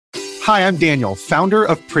Hi, I'm Daniel, founder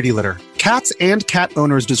of Pretty Litter. Cats and cat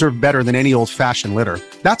owners deserve better than any old-fashioned litter.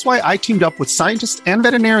 That's why I teamed up with scientists and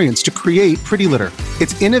veterinarians to create Pretty Litter.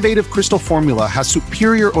 Its innovative crystal formula has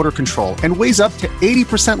superior odor control and weighs up to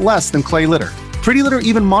 80% less than clay litter. Pretty Litter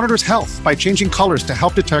even monitors health by changing colors to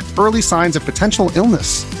help detect early signs of potential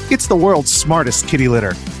illness. It's the world's smartest kitty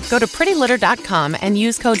litter. Go to prettylitter.com and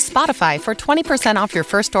use code SPOTIFY for 20% off your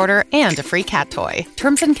first order and a free cat toy.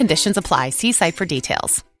 Terms and conditions apply. See site for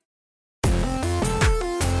details.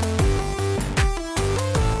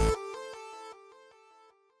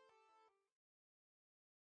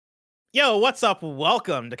 Yo, what's up?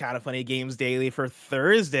 Welcome to Kinda Funny Games Daily for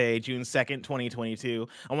Thursday, June 2nd, 2022.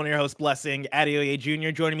 I'm one of your hosts, Blessing Adeoye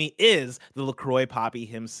Jr. Joining me is the LaCroix Poppy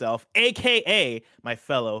himself, a.k.a. my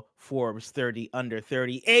fellow Forbes 30 Under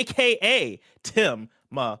 30, a.k.a. Tim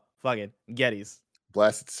motherfucking Geddes.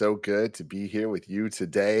 Bless, it's so good to be here with you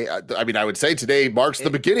today. I mean, I would say today marks the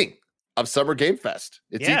beginning of Summer Game Fest.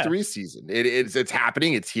 It's E3 season. It's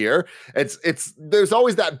happening. It's here. It's there's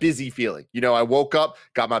always that busy feeling. You know, I woke up,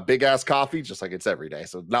 got my big ass coffee, just like it's every day.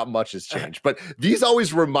 So not much has changed. But these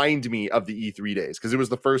always remind me of the E3 days because it was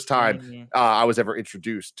the first time I was ever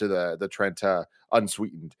introduced to the Trenta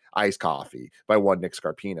unsweetened iced coffee by one Nick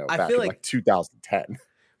Scarpino back in like 2010.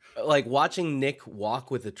 Like watching Nick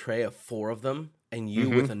walk with a tray of 4 of them and you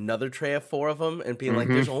with another tray of 4 of them and being like,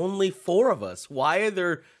 there's only 4 of us. Why are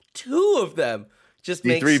there 2 of them? Just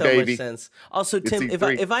makes so much sense. Also, it's Tim,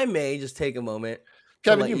 if I may just take a moment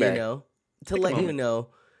Kevin, to let you know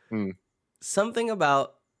something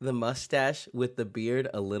about the mustache with the beard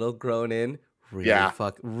a little grown in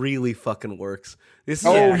really fucking works. This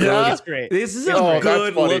is it's great. This is a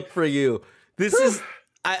good look for you. This is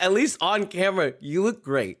at least on camera, you look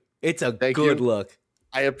great. It's a good look.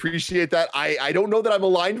 I appreciate that. I don't know that I'm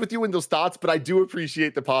aligned with you in those thoughts, but I do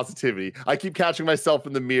appreciate the positivity. I keep catching myself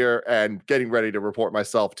in the mirror and getting ready to report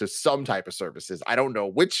myself to some type of services. I don't know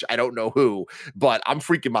which, I don't know who, but I'm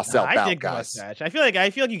freaking myself out, dig guys. The mustache. I feel like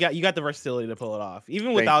you got the versatility to pull it off,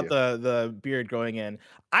 even without the beard growing in.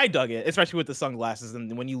 I dug it, especially with the sunglasses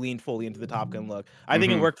and when you leaned fully into the Top Gun look. I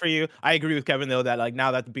think it worked for you. I agree with Kevin though that like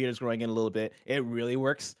now that the beard is growing in a little bit, it really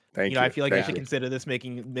works. Thank you. I feel like you should consider this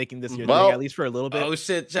making this your thing at least for a little bit. Oh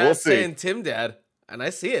shit, Chad's saying Tim Dad, and I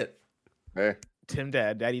see it. Hey. Tim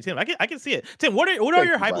Dad, Daddy Tim. I can see it. Tim, what are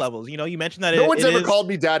your hype levels? You know, you mentioned that no one's ever called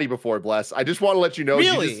me daddy before, Bless. I just want to let you know.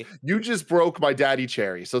 Really? You just broke my daddy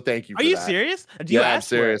cherry, so thank you for that. Are you that. serious? Do you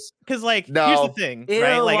ask I'm serious. Because like, here's the thing,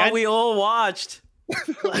 right? Like we all watched.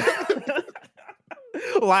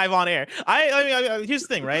 Live on air. I mean, here's the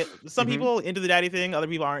thing, right? Some people into the daddy thing, other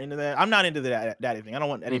people aren't into that. I'm not into the daddy thing. I don't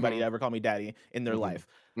want anybody to ever call me daddy in their life.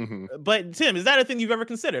 But Tim, is that a thing you've ever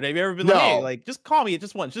considered? Have you ever been like, hey, like, just call me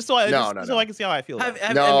just once, just so I can see how I feel? Has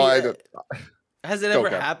it ever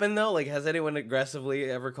happened though? Like, has anyone aggressively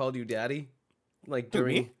ever called you daddy? Like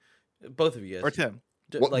during both of you guys or Tim?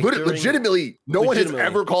 Legitimately, no one has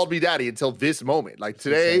ever called me daddy until this moment. Like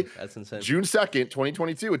today, that's insane. June 2nd,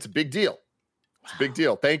 2022. It's a big deal. It's a big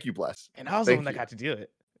deal. Thank you, Bless. And I was the one that got to do it.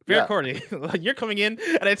 Very corny. Like you're coming in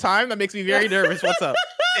at a time that makes me very nervous. What's up?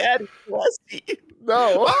 Daddy, bless you.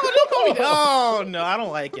 No. Oh, don't call me. Oh no, I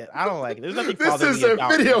don't like it. There's nothing. This is a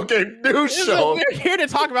video game news show. We're here to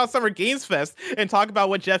talk about Summer Games Fest and talk about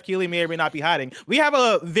what Jeff Keighley may or may not be hiding. We have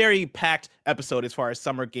a very packed episode as far as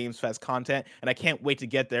Summer Games Fest content, and I can't wait to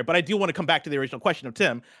get there. But I do want to come back to the original question of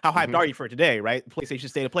Tim: how hyped are you for today? Right, PlayStation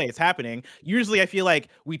State of Play. It's happening. Usually, I feel like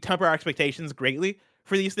we temper our expectations greatly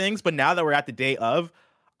for these things, but now that we're at the day of,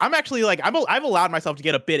 I'm actually like I've allowed myself to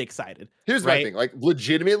get a bit excited. Here's my thing, like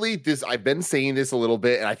legitimately, I've been saying this a little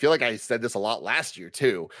bit, and I feel like I said this a lot last year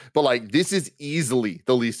too. But like, this is easily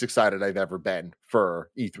the least excited I've ever been for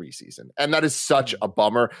E3 season, and that is such a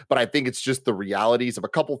bummer. But I think it's just the realities of a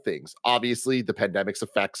couple things. Obviously, the pandemic's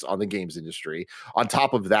effects on the games industry. On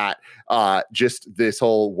top of that, just this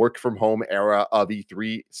whole work from home era of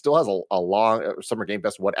E3 still has a long Summer Game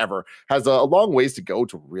Fest, whatever, has a long ways to go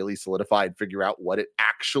to really solidify and figure out what it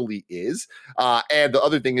actually is. And the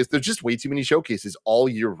other thing is there's just way too many showcases all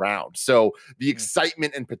year round. So the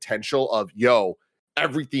excitement and potential of,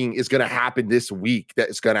 everything is going to happen this week that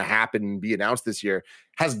is going to happen and be announced this year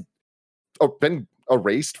has been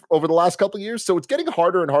erased over the last couple of years. So it's getting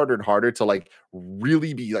harder and harder and harder to like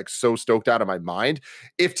really be like so stoked out of my mind.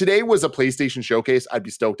 If today was a PlayStation showcase, I'd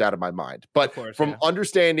be stoked out of my mind. But from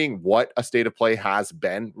understanding what a State of Play has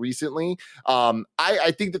been recently,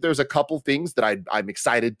 I think that there's a couple things that I'm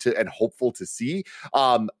excited to and hopeful to see.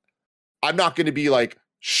 I'm not going to be like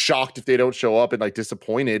shocked if they don't show up and like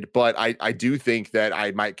disappointed, but I do think that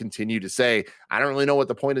I might continue to say, I don't really know what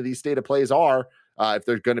the point of these State of Plays are. if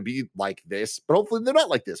they're going to be like this, but hopefully they're not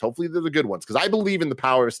like this. Hopefully they're the good ones, because I believe in the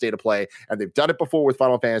power of State of Play, and they've done it before with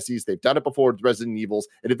Final Fantasies. They've done it before with Resident Evils,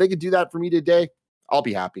 and if they could do that for me today, I'll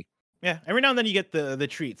be happy. Yeah, every now and then you get the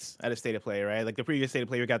treats at a State of Play, right? Like the previous State of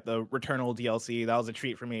Play, we got the Returnal DLC. That was a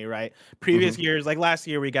treat for me, right? Previous years, like last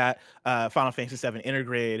year, we got Final Fantasy VII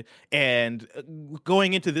Intergrade, and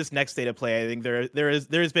going into this next State of Play, I think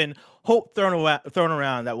there's been hope thrown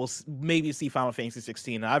around that we'll maybe see Final Fantasy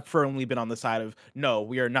 16. I've firmly been on the side of no,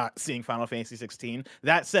 we are not seeing Final Fantasy 16.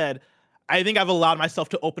 That said, I think I've allowed myself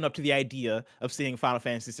to open up to the idea of seeing Final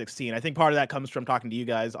Fantasy 16. I think part of that comes from talking to you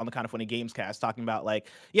guys on the Kind of Funny Games cast, talking about like,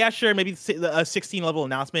 yeah, sure, maybe a 16 level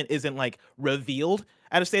announcement isn't like revealed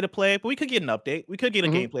at a State of Play, but we could get an update. We could get a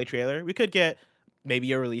gameplay trailer. We could get maybe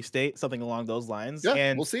a release date, something along those lines. Yeah,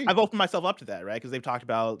 and we'll see. I've opened myself up to that, right? Because they've talked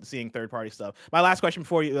about seeing third-party stuff. My last question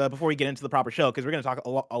before we get into the proper show, because we're going to talk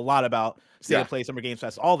a lot about State of Play, Summer Games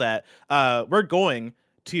Fest, all that. We're going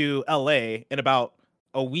to LA in about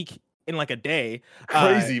a week. In like a day.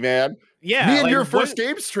 Crazy, man. Yeah. Me and like, your first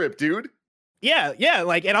games trip, dude. Yeah.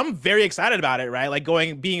 Like, and I'm very excited about it, right? Like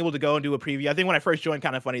being able to go and do a preview. I think when I first joined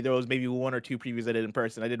Kind of Funny, there was maybe 1 or 2 previews I did in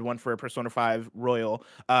person. I did one for Persona 5 Royal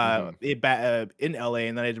in LA,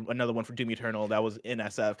 and then I did another one for Doom Eternal that was in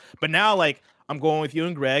SF. But now, like, I'm going with you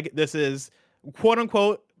and Greg. This is quote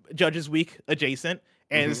unquote Judges Week adjacent.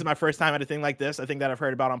 And this is my first time at a thing like this. I think that I've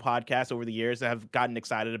heard about on podcasts over the years that I've gotten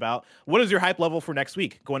excited about. What is your hype level for next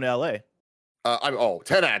week going to LA?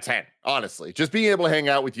 10 out of 10, honestly. Just being able to hang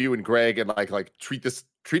out with you and Greg and like treat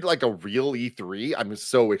it like a real E3. I'm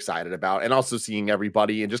so excited about, and also seeing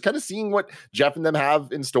everybody and just kind of seeing what Jeff and them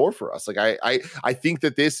have in store for us. Like I think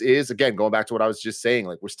that this is, again, going back to what I was just saying,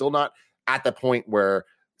 like we're still not at the point where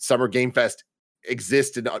Summer Game Fest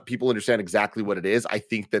exist and people understand exactly what it is. I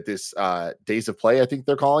think that this Days of Play, I think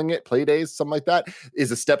they're calling it Play Days, something like that,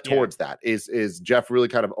 is a step towards that. Is Jeff really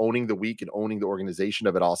kind of owning the week and owning the organization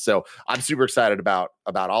of it all. So I'm super excited about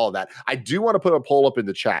all of that. I do want to put a poll up in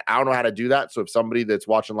the chat. I don't know how to do that. So if somebody that's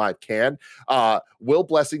watching live can, will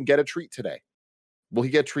Blessing get a treat today? Will he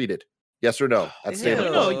get treated? Yes or no? That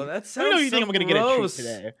sounds I know you think I'm going to get a treat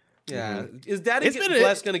today. Yeah. Is Daddy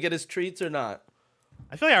Bless going to get his treats or not?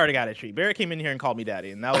 I feel like I already got a treat. Barrett came in here and called me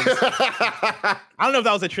daddy, and that was I don't know if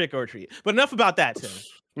that was a trick or a treat. But enough about that, Tim.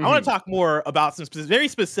 I want to talk more about some very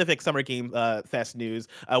specific Summer Game Fest news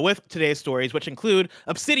with today's stories, which include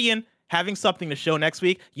Obsidian having something to show next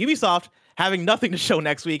week, Ubisoft having nothing to show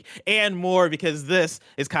next week, and more, because this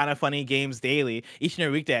is Kind of Funny Games Daily. Each and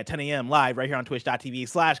every weekday at 10 a.m. live right here on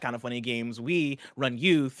twitch.tv/kindoffunnygames. We run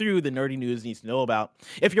you through the nerdy news you need to know about.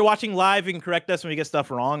 If you're watching live, you can correct us when we get stuff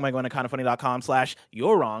wrong by going to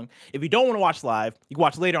kindoffunny.com/you're wrong. If you don't want to watch live, you can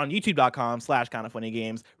watch later on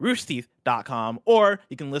youtube.com/kindoffunnygames, roosterteeth.com, or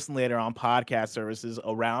you can listen later on podcast services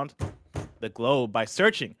around the globe by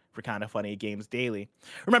searching for Kind of Funny Games Daily.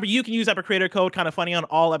 Remember, you can use Epic Creator Code Kind of Funny on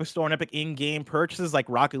all Epic Store and Epic in-game purchases like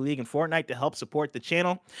Rocket League and Fortnite to help support the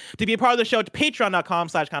channel. To be a part of the show, to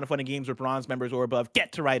patreon.com/kindoffunnygames, where bronze members or above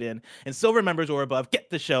get to write in, and silver members or above get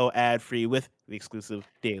the show ad-free with the exclusive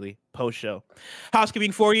daily post show.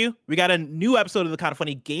 Housekeeping for you, we got a new episode of the Kind of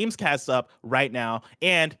Funny Games cast up right now,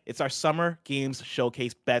 and it's our Summer Games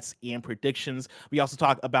Showcase bets and predictions. We also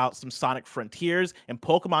talk about some Sonic Frontiers and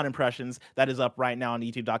Pokemon impressions. That is up right now on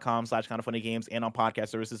youtube.com/kindoffunnygames and on podcast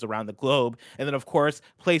services around the globe. And then, of course,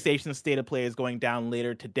 PlayStation State of Play is going down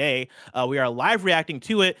later today. We are live reacting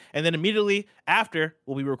to it, and then immediately after,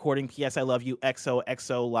 we'll be recording PS I Love You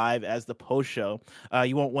XOXO live as the post show.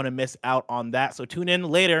 You won't want to miss out on that, so tune in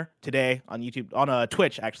later today on YouTube, on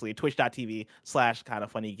Twitch, actually,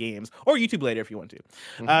 twitch.tv/kindoffunnygames, or YouTube later if you want to.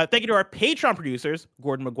 Thank you to our Patreon producers,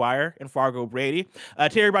 Gordon McGuire and Fargo Brady.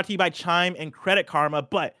 Terry brought to you by Chime and Credit Karma,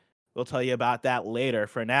 but we'll tell you about that later.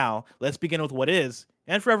 For now, let's begin with what is,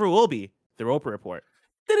 and forever will be, the Roper Report.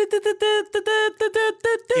 It's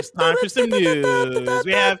time for some news.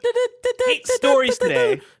 We have 8 stories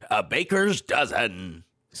today. A baker's dozen.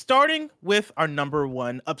 Starting with our number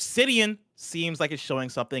 1, Obsidian seems like it's showing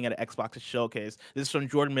something at an Xbox Showcase. This is from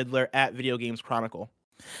Jordan Midler at Video Games Chronicle.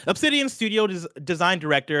 Obsidian Studio design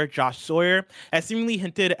director Josh Sawyer has seemingly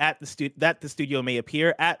hinted at that the studio may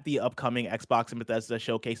appear at the upcoming Xbox and Bethesda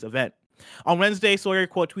Showcase event. On Wednesday, Sawyer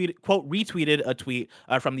retweeted a tweet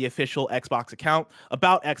from the official Xbox account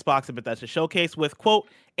about Xbox and Bethesda Showcase with, quote,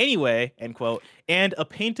 "Anyway," end quote, and a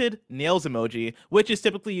painted nails emoji, which is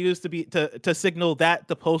typically used to signal that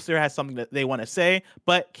the poster has something that they want to say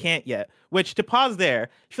but can't yet. Which, to pause there,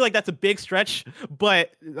 I feel like that's a big stretch,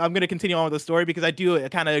 but I'm going to continue on with the story because I do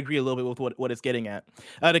kind of agree a little bit with what it's getting at.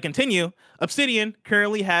 To continue, Obsidian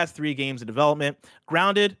currently has 3 games in development: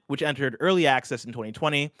 Grounded, which entered early access in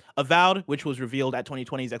 2020, Avowed, which was revealed at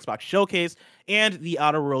 2020's Xbox Showcase, and The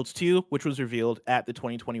Outer Worlds 2, which was revealed at the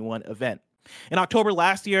 2021 event. In October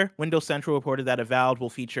last year, Windows Central reported that Avowed will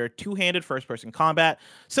feature two-handed first-person combat,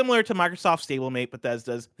 similar to Microsoft's stablemate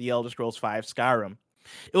Bethesda's The Elder Scrolls V Skyrim.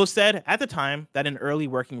 It was said at the time that an early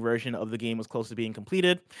working version of the game was close to being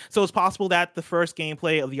completed, so it's possible that the first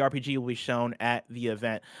gameplay of the RPG will be shown at the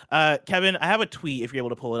event. Kevin, I have a tweet if you're able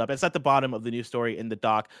to pull it up. It's at the bottom of the news story in the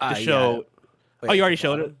doc to show. Yeah. Wait, oh, you already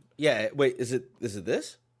showed it? Yeah. Wait, is it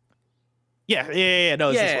this? Yeah. No,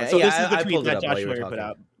 it's this one. So this is the tweet that Josh Schroeder put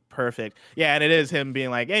out. Perfect. Yeah, and it is him being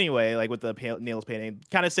like, anyway, like with the nails painting,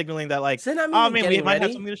 kind of signaling that like, oh man, we might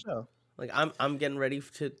have something to show. Like I'm getting ready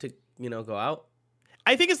to go out.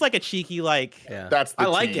 I think it's like a cheeky like. Yeah. That's the I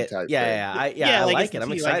like it. Yeah, I like it.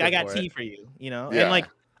 I'm excited. Like, I got for tea it. For you, you know, yeah. And like.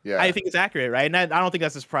 Yeah. I think it's accurate, right? And I don't think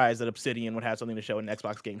that's a surprise that Obsidian would have something to show in an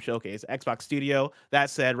Xbox Game Showcase. Xbox Studio, that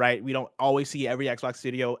said, right, we don't always see every Xbox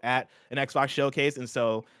Studio at an Xbox Showcase, and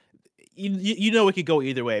so you know it could go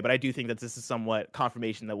either way, but I do think that this is somewhat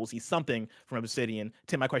confirmation that we'll see something from Obsidian.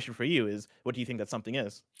 Tim, my question for you is, what do you think that something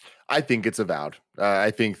is? I think it's Avowed. I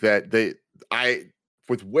think that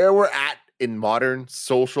with where we're at in modern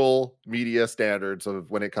social media standards of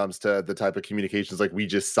when it comes to the type of communications like we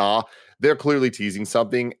just saw, they're clearly teasing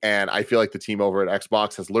something. And I feel like the team over at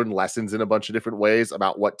Xbox has learned lessons in a bunch of different ways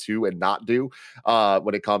about what to and not do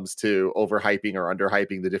when it comes to overhyping or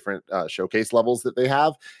underhyping the different showcase levels that they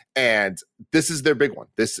have. And this is their big one.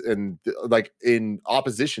 This, and like in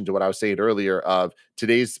opposition to what I was saying earlier of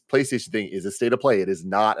today's PlayStation thing is a state of play. It is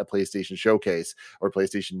not a PlayStation showcase or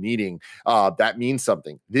PlayStation meeting. That means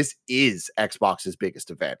something. This is Xbox's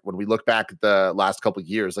biggest event. When we look back at the last couple of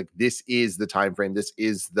years, like this is the time frame. This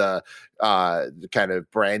is the kind of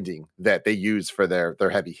branding that they use for their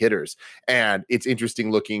heavy hitters. And it's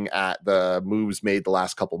interesting looking at the moves made the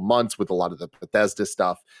last couple months with a lot of the Bethesda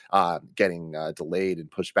stuff getting delayed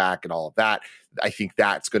and pushed back and all of that. I think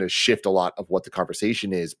that's going to shift a lot of what the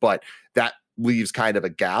conversation is, but that leaves kind of a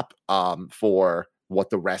gap for what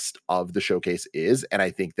the rest of the showcase is. And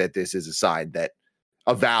I think that this is a sign that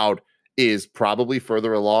Avowed is probably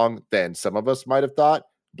further along than some of us might have thought.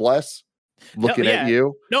 Bless. Looking at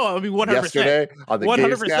you. No, I mean 100%. Yesterday on the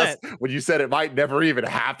 100%. When you said it might never even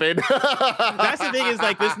happen. That's the thing is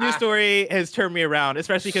like this news story has turned me around,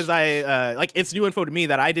 especially because I like it's new info to me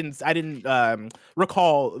that I didn't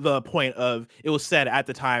recall the point of it was said at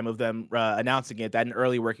the time of them announcing it that an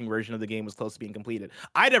early working version of the game was close to being completed.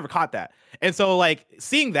 I never caught that. And so like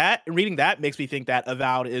seeing that and reading that makes me think that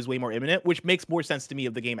Avowed is way more imminent, which makes more sense to me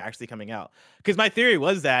of the game actually coming out. Because my theory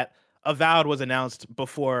was that Avowed was announced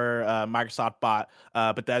before Microsoft bought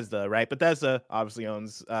Bethesda, right? Bethesda obviously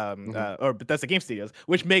owns or Bethesda Game Studios,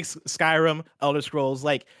 which makes Skyrim, Elder Scrolls.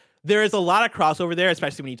 Like there is a lot of crossover there,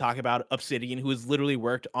 especially when you talk about Obsidian, who has literally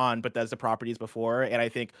worked on Bethesda properties before, and I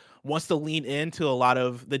think wants to lean into a lot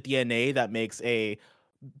of the DNA that makes a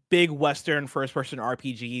big Western first-person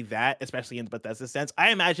RPG that, especially in the Bethesda sense.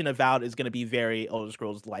 I imagine Avowed is going to be very Elder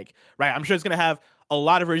Scrolls-like, right? I'm sure it's going to have a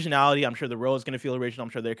lot of originality. I'm sure the role is going to feel original.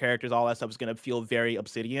 I'm sure their characters, all that stuff is going to feel very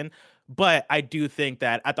Obsidian. But I do think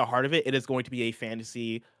that at the heart of it, it is going to be a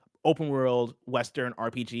fantasy open world Western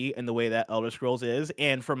RPG in the way that Elder Scrolls is.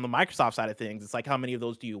 And from the Microsoft side of things, it's like, how many of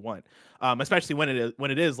those do you want? Especially when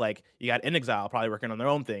it is like you got inXile probably working on their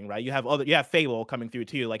own thing, right? You have Fable coming through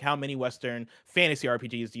too. Like how many Western fantasy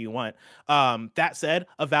RPGs do you want? That said,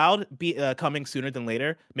 Avowed coming sooner than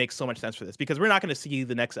later makes so much sense for this because we're not going to see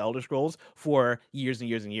the next Elder Scrolls for years and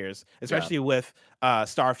years and years, especially with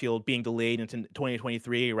Starfield being delayed into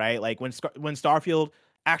 2023, right? Like when Starfield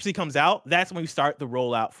actually comes out, that's when we start the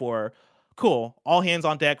rollout for cool, all hands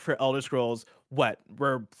on deck for Elder Scrolls. What,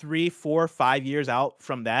 we're 3, 4, 5 years out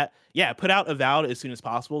from that. Yeah, put out Avowed as soon as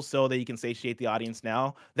possible so that you can satiate the audience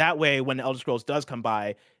now. That way, when Elder Scrolls does come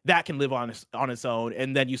by, that can live on its own,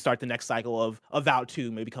 and then you start the next cycle of Avowed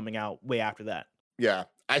 2 maybe coming out way after that. Yeah,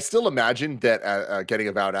 I still imagine that getting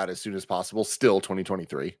Avowed out as soon as possible, still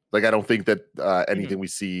 2023. Like, I don't think that anything we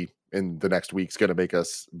see in the next week's going to make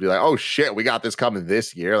us be like, oh shit, we got this coming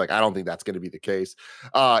this year. Like, I don't think that's going to be the case.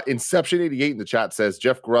 Inception 88 in the chat says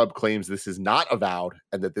Jeff Grubb claims this is not Avowed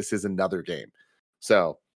and that this is another game.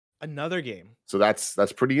 So another game. So that's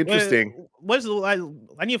pretty interesting. I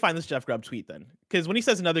need to find this Jeff Grubb tweet then, because when he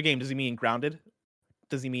says another game, does he mean Grounded?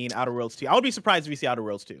 Does he mean Outer Worlds 2? I would be surprised if we see Outer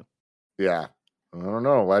Worlds 2. Yeah. I don't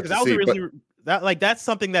know. We'll have to That was see, a really that's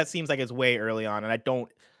something that seems like it's way early on, and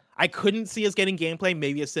I couldn't see us getting gameplay,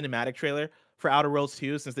 maybe a cinematic trailer for Outer Worlds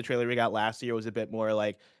 2, since the trailer we got last year was a bit more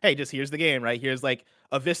like, hey, just here's the game, right? Here's like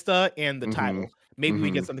a vista and the title. Maybe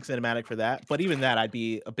we get something cinematic for that, but even that I'd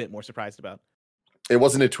be a bit more surprised about. It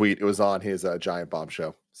wasn't a tweet. It was on his Giant Bomb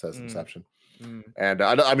show, says Inception. And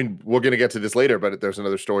I mean, we're going to get to this later, but there's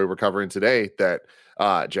another story we're covering today that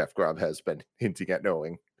Jeff Grubb has been hinting at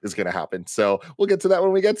knowing is going to happen. So we'll get to that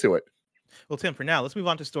when we get to it. Well, Tim, for now, let's move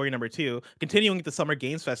on to story number 2. Continuing with the Summer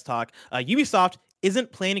Games Fest talk, Ubisoft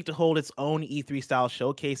isn't planning to hold its own E3-style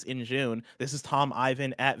showcase in June. This is Tom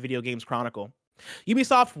Ivan at Video Games Chronicle.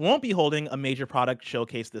 Ubisoft won't be holding a major product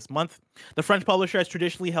showcase this month. The French publisher has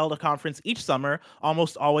traditionally held a conference each summer,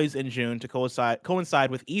 almost always in June, to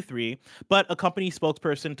coincide with E3, but a company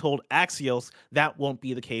spokesperson told Axios that won't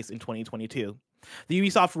be the case in 2022. The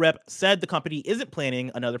Ubisoft rep said the company isn't planning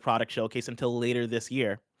another product showcase until later this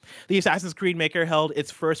year. The Assassin's Creed maker held its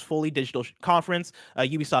first fully digital conference,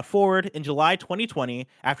 Ubisoft Forward, in July 2020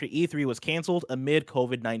 after E3 was canceled amid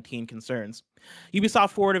COVID-19 concerns. Ubisoft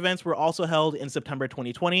Forward events were also held in September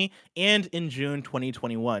 2020 and in June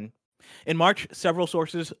 2021. In March, several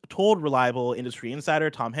sources told reliable industry insider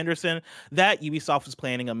Tom Henderson that Ubisoft was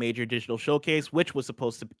planning a major digital showcase, which was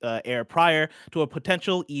supposed to air prior to a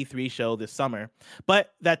potential E3 show this summer,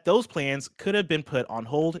 but that those plans could have been put on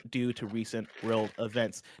hold due to recent world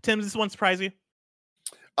events. Tim, does this one surprise you?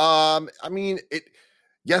 I mean,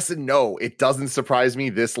 yes and no. It doesn't surprise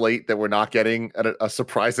me this late that we're not getting a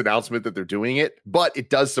surprise announcement that they're doing it, but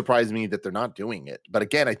it does surprise me that they're not doing it. But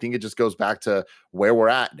again, I think it just goes back to where we're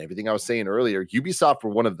at and everything I was saying earlier. Ubisoft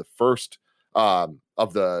were one of the first of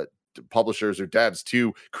the publishers or devs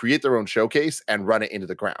to create their own showcase and run it into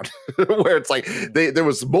the ground, where it's like there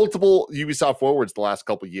was multiple Ubisoft Forwards the last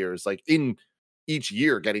couple of years, like in each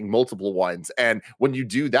year getting multiple ones. And when you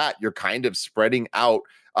do that, you're kind of spreading out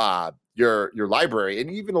your library,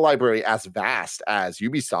 and even a library as vast as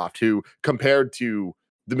Ubisoft, who compared to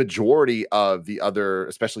the majority of the other,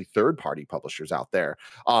 especially third-party publishers out there,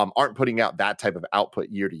 aren't putting out that type of output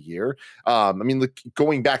year to year. I mean, look,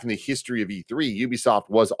 going back in the history of E3, Ubisoft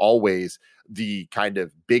was always the kind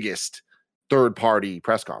of biggest third-party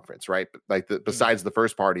press conference, right? Like besides the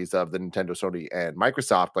first parties of the Nintendo, Sony, and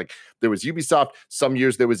Microsoft, like there was Ubisoft. Some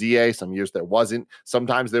years there was EA, some years there wasn't.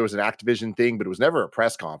 Sometimes there was an Activision thing, but it was never a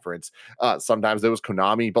press conference. Sometimes there was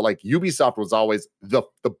Konami, but like Ubisoft was always the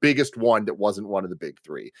biggest one that wasn't one of the big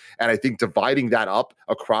three. And I think dividing that up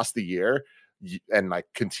across the year and like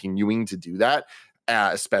continuing to do that,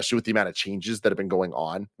 especially with the amount of changes that have been going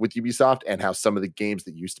on with Ubisoft and how some of the games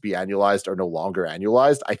that used to be annualized are no longer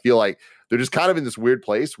annualized, I feel like they're just kind of in this weird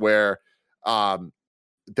place where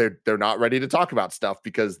they're not ready to talk about stuff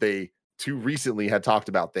because they too recently had talked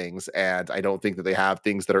about things, and I don't think that they have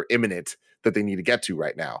things that are imminent that they need to get to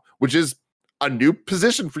right now, which is a new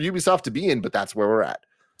position for Ubisoft to be in, but that's where we're at.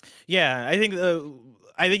 Yeah, I think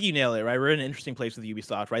you nailed it, right? We're in an interesting place with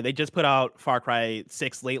Ubisoft, right? They just put out Far Cry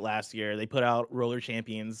 6 late last year. They put out Roller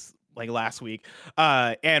Champions like last week.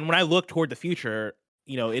 And when I look toward the future,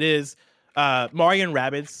 it is Mario and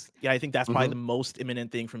Rabbids. Yeah, I think that's probably the most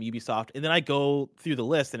imminent thing from Ubisoft. And then I go through the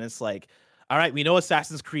list and it's like, all right, we know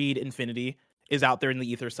Assassin's Creed Infinity is out there in the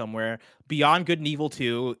ether somewhere. Beyond Good and Evil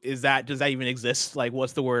 2, does that even exist? Like,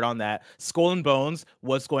 what's the word on that? Skull and Bones,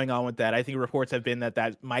 what's going on with that? I think reports have been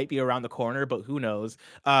that might be around the corner, but who knows?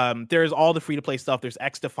 There's all the free-to-play stuff. There's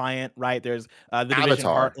X Defiant, right? There's the Division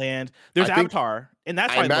Heartland. There's Avatar, and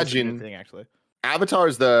that's probably the most important thing, actually. Avatar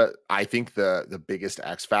is I think the biggest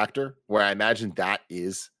X factor, where I imagine that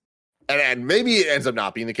is, and maybe it ends up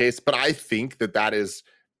not being the case, but I think that is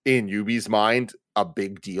in Ubi's mind a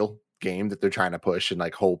big deal game that they're trying to push and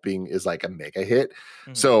like hoping is like a mega hit.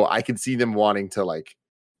 So I can see them wanting to like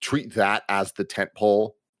treat that as the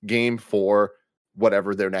tentpole game for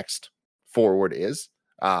whatever their next forward is,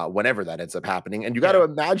 whenever that ends up happening. And you got to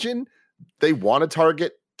imagine they want to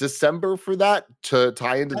target December for that to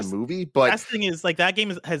tie into the movie. But the thing is, like, that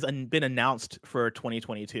game has been announced for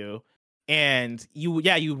 2022, and you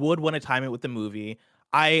would want to time it with the movie.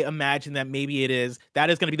 I imagine that maybe that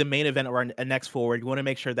is going to be the main event or a next forward. You want to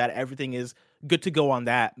make sure that everything is good to go on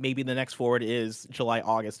that. Maybe the next forward is July,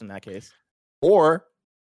 August in that case. Or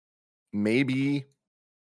maybe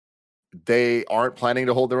they aren't planning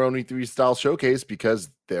to hold their own E3 style showcase because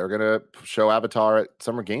they're going to show Avatar at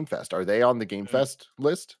Summer Game Fest. Are they on the Game Fest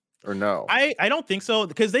list or no? I don't think so,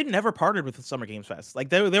 because they've never partnered with the Summer Games Fest. Like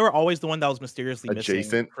they were always the one that was mysteriously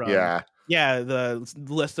adjacent missing from, the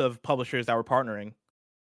list of publishers that were partnering.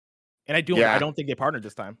 And I don't think they partnered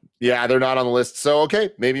this time. Yeah, they're not on the list. So okay,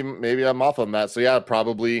 maybe I'm off on that. So yeah,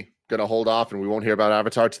 probably gonna hold off, and we won't hear about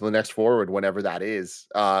Avatar till the next Forward, whenever that is.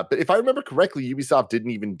 But if I remember correctly, Ubisoft didn't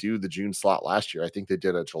even do the June slot last year. I think they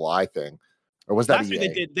did a July thing, or was that last EA?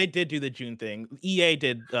 year they did do the June thing. EA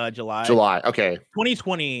did July. Okay.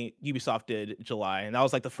 2020 Ubisoft did July, and that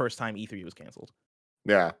was like the first time E3 was canceled.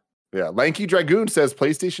 Yeah. Lanky Dragoon says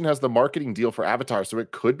PlayStation has the marketing deal for Avatar, so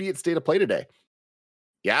it could be at State of Play today.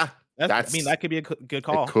 Yeah. I mean, that could be a good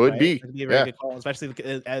call. It could be. It could be a very good call, especially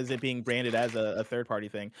as it being branded as a third-party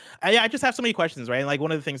thing. I just have so many questions, right? Like,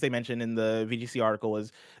 one of the things they mentioned in the VGC article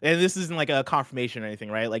was, and this isn't like a confirmation or anything,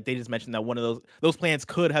 right? Like, they just mentioned that one of those plans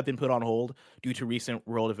could have been put on hold due to recent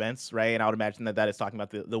world events, right? And I would imagine that is talking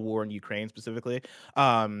about the war in Ukraine specifically.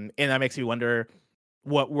 And that makes me wonder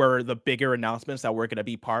what were the bigger announcements that were going to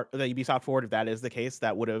be part of the Ubisoft Forward. If that is the case,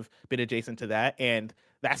 that would have been adjacent to that. And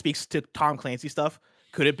that speaks to Tom Clancy stuff.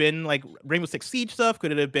 Could it have been like Rainbow Six Siege stuff?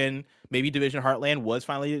 Could it have been maybe Division Heartland was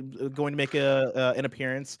finally going to make an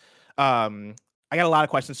appearance? I got a lot of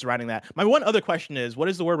questions surrounding that. My one other question is, what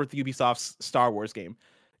is the word with Ubisoft's Star Wars game?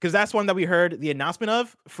 Because that's one that we heard the announcement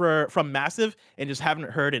of from Massive and just haven't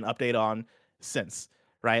heard an update on since.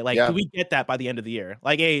 Right? Like, do we get that by the end of the year?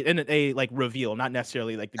 Like a like reveal, not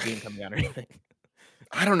necessarily like the game coming out or anything.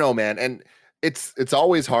 I don't know, man. And it's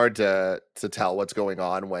always hard to tell what's going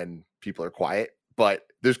on when people are quiet. But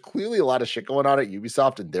there's clearly a lot of shit going on at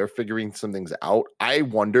Ubisoft, and they're figuring some things out. I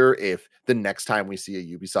wonder if the next time we see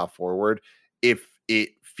a Ubisoft Forward, if it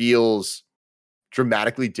feels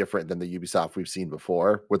dramatically different than the Ubisoft we've seen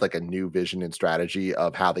before, with like a new vision and strategy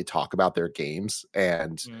of how they talk about their games.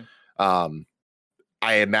 And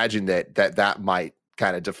I imagine that might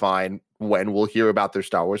kind of define when we'll hear about their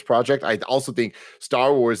Star Wars project. I also think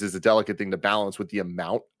Star Wars is a delicate thing to balance with the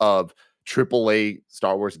amount of AAA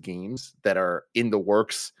Star Wars games that are in the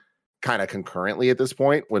works kind of concurrently at this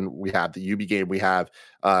point. When we have the Ubi game, we have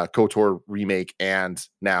KOTOR remake, and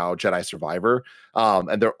now Jedi Survivor,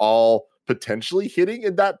 and they're all potentially hitting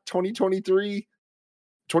in that 2023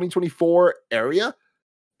 2024 area.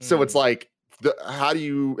 So it's like, how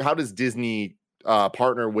does Disney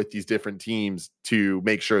partner with these different teams to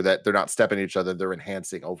make sure that they're not stepping each other, they're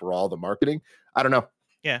enhancing overall the marketing? I don't know.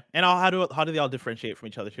 Yeah, and how do they all differentiate from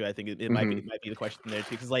each other too? I think it might be the question there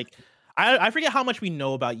too, because like I forget how much we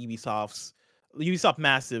know about Ubisoft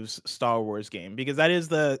Massive's Star Wars game, because that is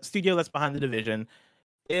the studio that's behind The Division.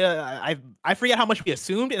 I forget how much we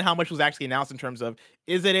assumed and how much was actually announced in terms of,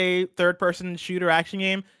 is it a third-person shooter action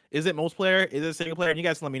game? Is it multiplayer? Is it single player? And you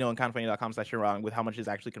guys can let me know on confunny.com/wrong with how much is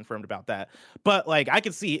actually confirmed about that. But like, I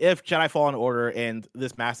could see if Jedi Fallen Order and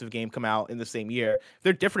this Massive game come out in the same year,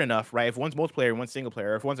 they're different enough, right? If one's multiplayer and one's single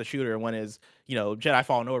player, if one's a shooter and one is, Jedi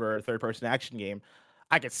Fallen Order, a third-person action game,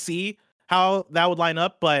 I could see how that would line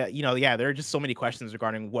up. But there are just so many questions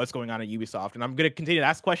regarding what's going on at Ubisoft, and I'm going to continue to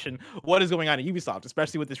ask the question, what is going on at Ubisoft,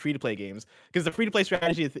 especially with this free-to-play games, because the free-to-play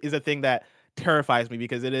strategy is a thing that terrifies me,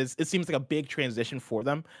 because it seems like a big transition for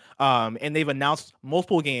them, and they've announced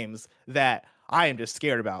multiple games that I am just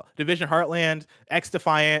scared about. Division Heartland, X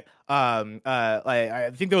Defiant,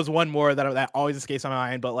 I think there was one more that always escapes my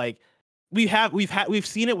mind, but like, we've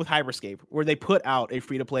seen it with Hyperscape, where they put out a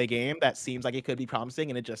free-to-play game that seems like it could be promising,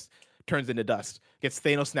 and it just turns into dust, gets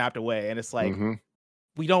Thanos snapped away, and it's like,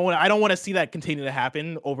 I don't want to see that continue to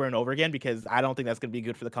happen over and over again, because I don't think that's going to be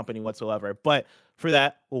good for the company whatsoever. But for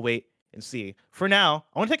that, we'll wait and see. For now,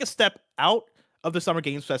 I want to take a step out of the Summer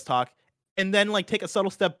Games Fest talk and then like take a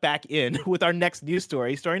subtle step back in with our next news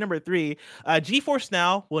story. Story number 3, GeForce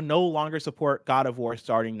Now will no longer support God of War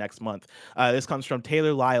starting next month. This comes from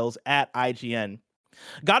Taylor Lyles at IGN.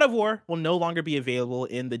 God of War will no longer be available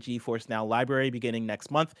in the GeForce Now library beginning next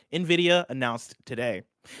month, NVIDIA announced today.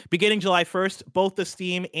 Beginning July 1st, both the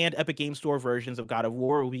Steam and Epic Game Store versions of God of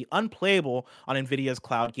War will be unplayable on NVIDIA's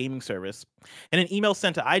cloud gaming service. In an email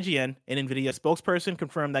sent to IGN, an NVIDIA spokesperson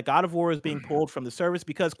confirmed that God of War is being pulled from the service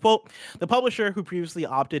because, quote, the publisher who previously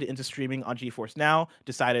opted into streaming on GeForce Now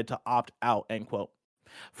decided to opt out, end quote.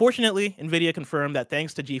 Fortunately, NVIDIA confirmed that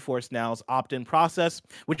thanks to GeForce Now's opt-in process,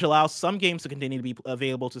 which allows some games to continue to be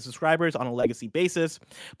available to subscribers on a legacy basis,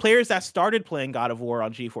 players that started playing God of War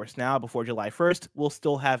on GeForce Now before July 1st will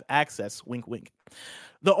still have access, wink wink.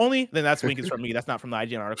 Then that's wink is from me, that's not from the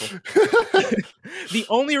IGN article. The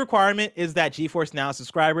only requirement is that GeForce Now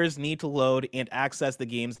subscribers need to load and access the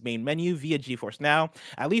game's main menu via GeForce Now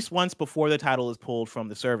at least once before the title is pulled from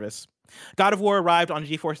the service. God of War arrived on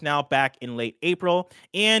GeForce Now back in late April,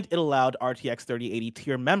 and it allowed RTX 3080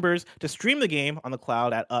 tier members to stream the game on the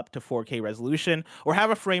cloud at up to 4K resolution or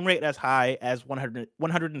have a frame rate as high as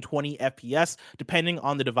 120 FPS, depending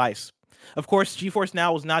on the device. Of course, GeForce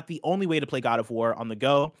Now is not the only way to play God of War on the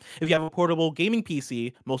go. If you have a portable gaming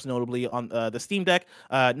PC, most notably on the Steam Deck,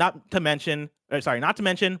 not to mention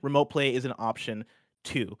remote play is an option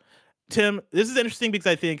too. Tim, this is interesting because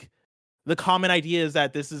I think the common idea is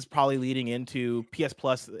that this is probably leading into PS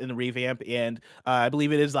Plus in the revamp, and I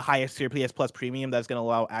believe it is the highest tier PS Plus Premium that's going to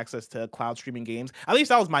allow access to cloud streaming games. At least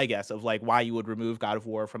that was my guess of like why you would remove God of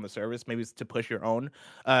War from the service. Maybe it's to push your own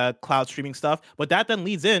cloud streaming stuff. But that then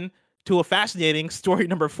leads in to a fascinating story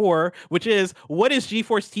number 4, which is what is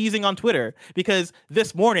GeForce teasing on Twitter? Because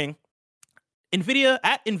this morning, NVIDIA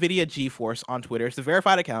GeForce on Twitter, it's a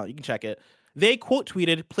verified account, you can check it. They quote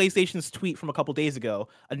tweeted PlayStation's tweet from a couple days ago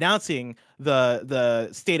announcing the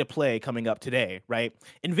state of play coming up today, right?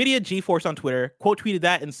 NVIDIA GeForce on Twitter quote tweeted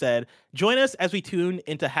that and said, "Join us as we tune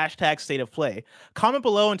into hashtag state of play. Comment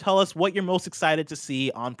below and tell us what you're most excited to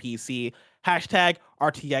see on PC. Hashtag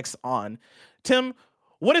RTX on." Tim,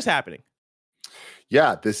 what is happening?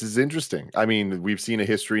 Yeah, this is interesting. I mean, we've seen a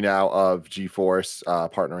history now of GeForce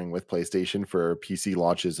partnering with PlayStation for PC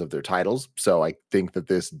launches of their titles. So I think that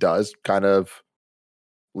this does kind of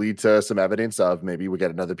lead to some evidence of maybe we get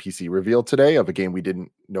another PC reveal today of a game we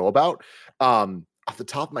didn't know about. Off the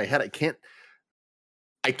top of my head, I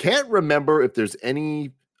can't remember if there's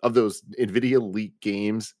any of those NVIDIA leak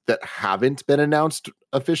games that haven't been announced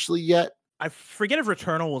officially yet. I forget if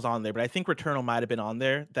Returnal was on there, but I think Returnal might have been on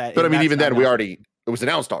there. But I mean, even then, it was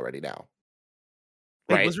announced already now.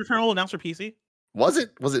 Wait, right? Was Returnal announced for PC? Was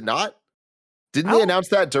it? Was it not? Didn't they announce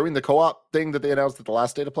that during the co-op thing that they announced at the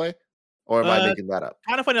last State of Play? Or am I making that up?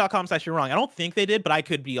 KindaFunny.com is actually wrong. I don't think they did, but I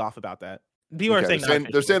could be off about that. People are saying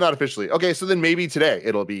they're saying not officially. Okay, so then maybe today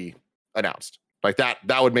it'll be announced. Like that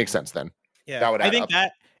would make sense then. Yeah, that would I think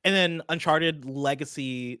that. And then Uncharted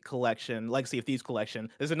Legacy of Thieves Collection.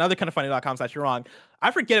 There's another KindaFunny.com / you're wrong. I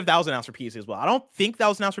forget if that was announced for PC as well. I don't think that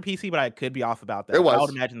was announced for PC, but I could be off about that. It was. I would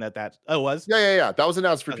imagine that it was. Yeah. That was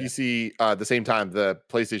announced for PC the same time the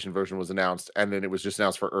PlayStation version was announced, and then it was just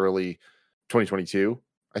announced for early 2022,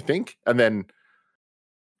 I think. And then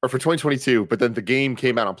or for 2022, but then the game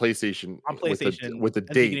came out on PlayStation with the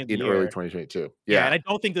date in early 2022. Yeah, and I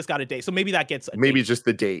don't think this got a date. So maybe that gets maybe it's just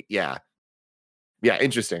the date. Yeah,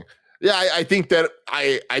 interesting. Yeah, I think that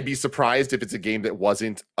I'd be surprised if it's a game that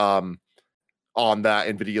wasn't on that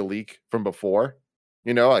NVIDIA leak from before.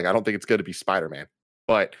 You know, like I don't think it's going to be Spider-Man,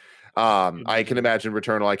 but I can imagine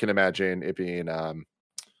Returnal. I can imagine it being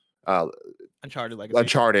Uncharted Legacy.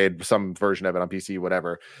 Uncharted, some version of it on PC,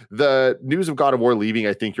 whatever. The news of God of War leaving,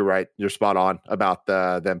 I think you're right. You're spot on about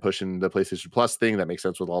them pushing the PlayStation Plus thing. That makes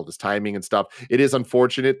sense with all this timing and stuff. It is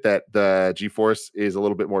unfortunate that the GeForce is a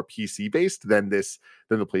little bit more PC based than the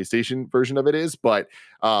PlayStation version of it is. But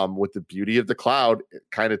with the beauty of the cloud, it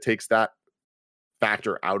kind of takes that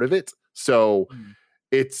factor out of it. So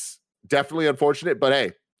it's definitely unfortunate. But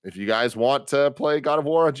hey, if you guys want to play God of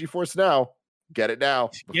War on GeForce Now, get it now.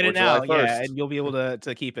 Yeah, and you'll be able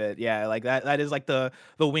to keep it. Yeah, like that is like the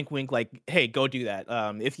wink, like, hey, go do that.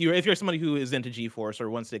 If you're somebody who is into GeForce or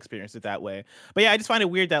wants to experience it that way. But yeah, I just find it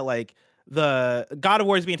weird that like the God of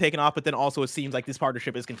War is being taken off, but then also it seems like this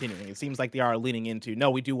partnership is continuing. It seems like they are leaning into,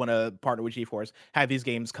 no, we do want to partner with GeForce, have these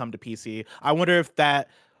games come to PC. I wonder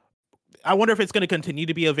if it's going to continue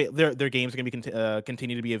to be their games are going to be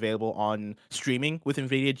continue to be available on streaming with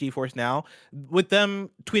NVIDIA GeForce Now. With them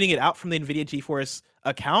tweeting it out from the NVIDIA GeForce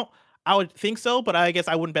account, I would think so, but I guess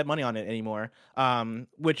I wouldn't bet money on it anymore,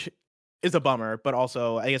 which is a bummer. But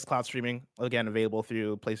also, I guess cloud streaming, again, available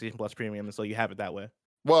through PlayStation Plus Premium, and so you have it that way.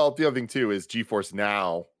 Well, the other thing, too, is GeForce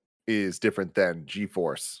Now is different than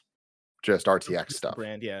GeForce. Just RTX stuff.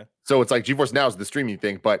 Brand, yeah. So it's like GeForce Now is the streaming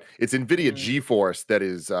thing, but it's NVIDIA GeForce that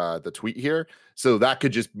is the tweet here. So that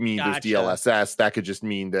could just mean there's DLSS. That could just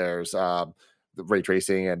mean there's the ray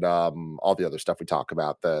tracing and all the other stuff we talk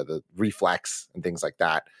about, the reflex and things like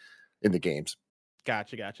that in the games.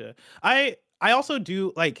 Gotcha. I also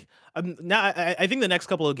do like now. I think the next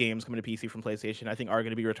couple of games coming to PC from PlayStation, I think, are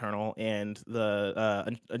going to be Returnal and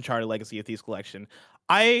the Uncharted Legacy of Thieves Collection.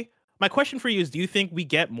 My question for you is, do you think we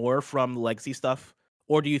get more from legacy stuff,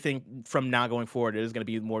 or do you think from now going forward it is going to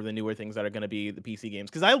be more of the newer things that are going to be the PC games?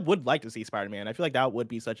 Because I would like to see Spider-Man. I feel like that would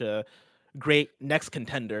be such a great next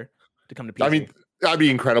contender to come to PC. I mean, that'd be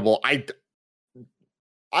incredible. I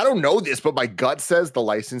don't know this, but my gut says the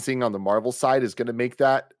licensing on the Marvel side is going to make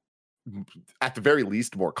that, at the very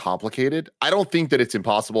least, more complicated. I don't think that it's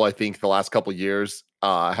impossible. I think the last couple of years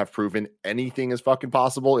have proven anything is fucking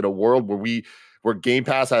possible in a world where Game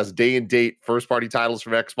Pass has day and date first party titles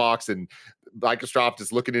from Xbox, and Microsoft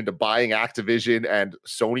is looking into buying Activision and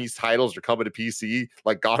Sony's titles are coming to PC,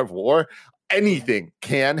 like God of War, anything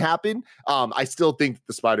can happen. I still think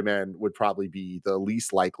the Spider-Man would probably be the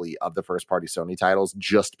least likely of the first-party Sony titles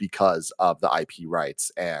just because of the IP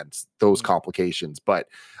rights and those complications. But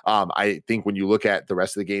I think when you look at the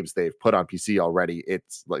rest of the games they've put on PC already,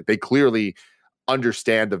 it's like they clearly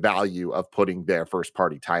understand the value of putting their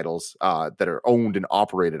first-party titles that are owned and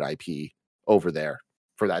operated IP over there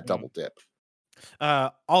for that double dip.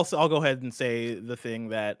 Also, I'll go ahead and say the thing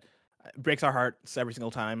that breaks our hearts every single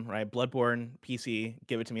time, right? Bloodborne PC,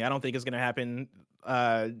 give it to me. I don't think it's going to happen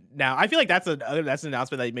now. I feel like that's an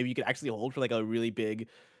announcement that maybe you could actually hold for like a really big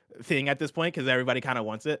thing at this point because everybody kind of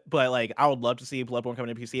wants it. But like, I would love to see Bloodborne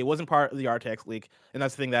coming to PC. It wasn't part of the RTX leak, and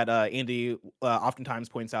that's the thing that Andy oftentimes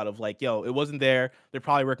points out of like, yo, it wasn't there. They're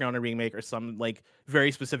probably working on a remake or some like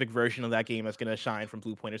very specific version of that game that's gonna shine from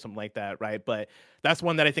Bluepoint or something like that, right? But that's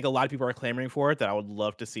one that I think a lot of people are clamoring for that I would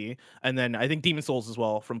love to see. And then I think Demon's Souls as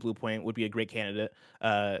well from Bluepoint would be a great candidate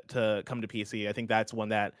to come to PC. I think that's one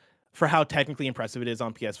that, for how technically impressive it is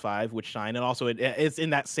on PS5, would shine, and also it's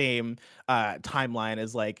in that same timeline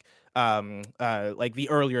as like the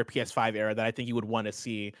earlier PS5 era that I think you would want to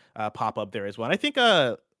see pop up there as well. And I think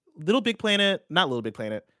Little Big Planet,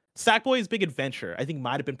 Sackboy's Big Adventure, I think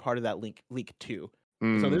might have been part of that leak too.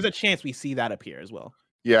 So there's a chance we see that appear as well.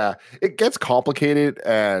 Yeah, it gets complicated,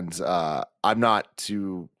 and I'm not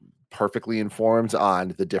too perfectly informed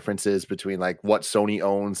on the differences between like what Sony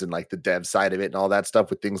owns and like the dev side of it and all that stuff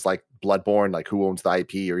with things like Bloodborne, like who owns the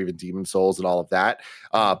IP, or even Demon's Souls and all of that.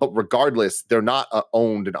 But regardless, they're not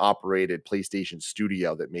owned and operated PlayStation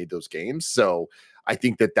studio that made those games. So I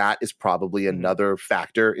think that is probably another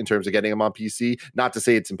factor in terms of getting them on PC. Not to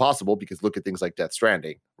say it's impossible, because look at things like Death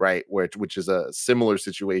Stranding, right? Which is a similar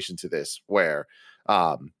situation to this, where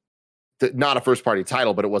not a first party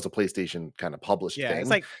title, but it was a PlayStation kind of published thing. It's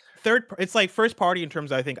like first party in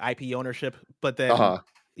terms of, I think, IP ownership, but then a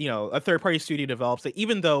third party studio develops it,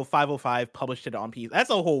 even though 505 published it on PC.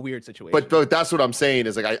 That's a whole weird situation. But that's what I'm saying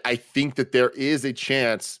is like I think that there is a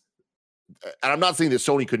chance, and I'm not saying that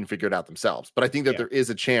Sony couldn't figure it out themselves, but I think that there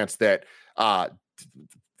is a chance that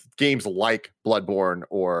games like Bloodborne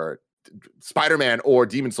or Spider-Man or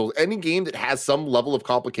Demon's Souls, any game that has some level of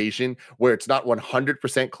complication where it's not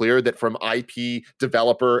 100% clear that from IP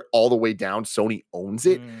developer all the way down Sony owns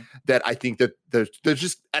it, that I think that there's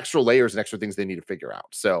just extra layers and extra things they need to figure out.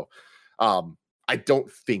 So I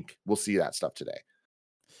don't think we'll see that stuff today.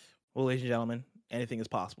 Well, ladies and gentlemen, anything is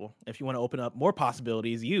possible. If you want to open up more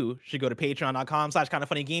possibilities, you should go to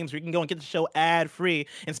patreon.com/kindoffunnygames, where you can go and get the show ad-free.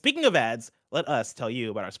 And speaking of ads, let us tell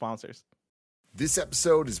you about our sponsors. This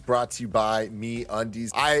episode is brought to you by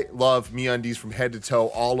MeUndies. I love MeUndies from head to toe,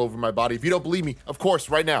 all over my body. If you don't believe me, of course,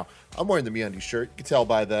 right now, I'm wearing the MeUndies shirt. You can tell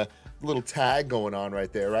by the little tag going on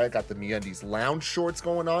right there, right? I got the MeUndies lounge shorts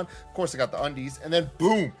going on. Of course, I got the undies. And then,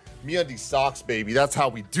 boom, MeUndies socks, baby. That's how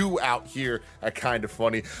we do out here at Kinda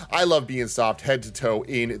Funny. I love being soft head to toe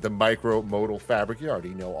in the micro-modal fabric. You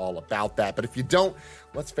already know all about that. But if you don't,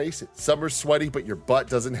 let's face it, summer's sweaty, but your butt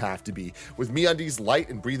doesn't have to be. With MeUndies light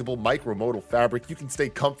and breathable micro-modal fabric, you can stay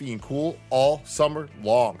comfy and cool all summer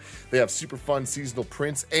long. They have super fun seasonal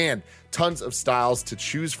prints and tons of styles to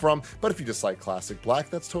choose from. But if you just like classic black,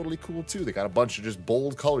 that's totally cool too. They got a bunch of just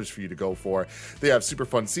bold colors for you to go for. They have super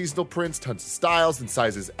fun seasonal prints, tons of styles, and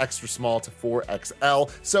sizes extra small to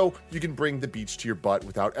 4XL, so you can bring the beach to your butt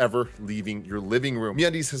without ever leaving your living room.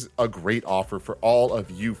 MeUndies has a great offer for all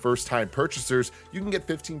of you first-time purchasers. You can get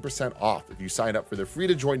 15% off if you sign up for their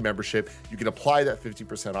free-to-join membership. You can apply that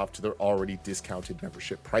 15% off to their already discounted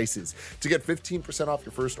membership prices. To get 15% off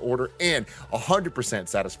your first order and 100%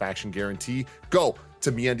 satisfaction guarantee, go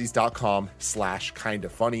to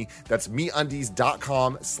MeUndies.com/kindafunny. That's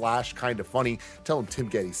MeUndies.com/kindafunny. Tell them Tim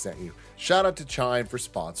Getty sent you. Shout out to Chime for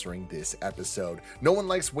sponsoring this episode. No one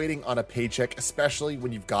likes waiting on a paycheck, especially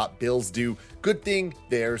when you've got bills due. Good thing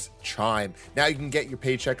there's Chime. Now you can get your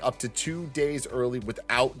paycheck up to 2 days early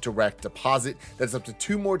without direct deposit. That's up to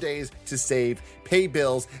 2 more days to save, pay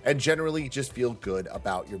bills, and generally just feel good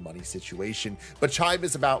about your money situation. But Chime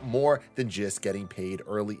is about more than just getting paid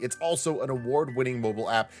early. It's also an award-winning mobile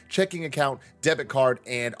app, checking account, debit card,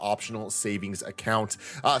 and optional savings account.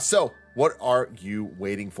 So What are you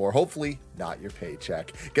waiting for? Hopefully not your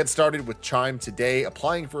paycheck. Get started with Chime today.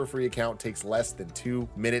 Applying for a free account takes less than 2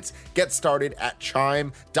 minutes. Get started at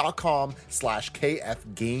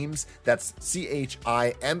chime.com/KFgames. That's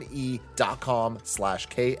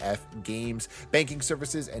CHIME.com/KFgames. Banking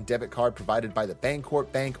services and debit card provided by the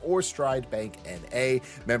Bancorp Bank or Stride Bank NA.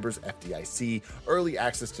 Members FDIC. Early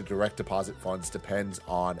access to direct deposit funds depends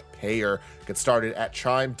on payer. Get started at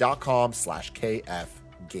chime.com/KF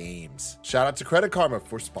games. Shout out to Credit Karma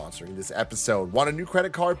for sponsoring this episode. Want a new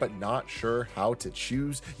credit card but not sure how to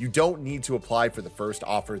choose? You don't need to apply for the first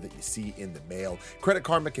offer that you see in the mail. Credit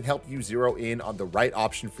Karma can help you zero in on the right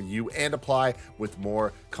option for you and apply with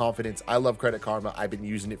more confidence. I love Credit Karma. I've been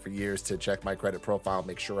using it for years to check my credit profile,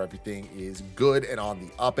 make sure everything is good and on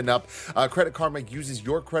the up and up. Credit Karma uses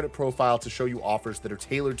your credit profile to show you offers that are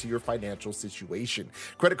tailored to your financial situation.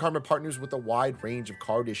 Credit Karma partners with a wide range of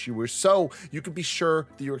card issuers, so you can be sure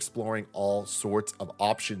that you're exploring all sorts of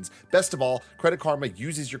options. Best of all, Credit Karma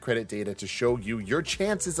uses your credit data to show you your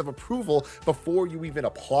chances of approval before you even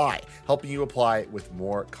apply, helping you apply with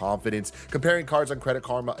more confidence. Comparing cards on Credit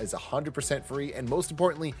Karma is 100% free and most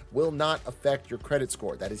importantly, will not affect your credit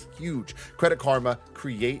score. That is huge. Credit Karma,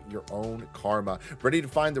 create your own karma. Ready to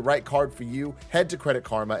find the right card for you? Head to Credit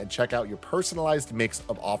Karma and check out your personalized mix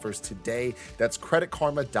of offers today. That's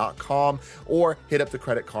creditkarma.com or hit up the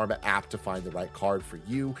Credit Karma app to find the right card for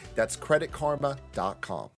you. That's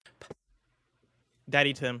creditkarma.com.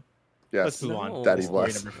 Daddy Tim. Yes. Let's move on. Daddy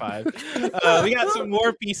Story bless. number 5. We got some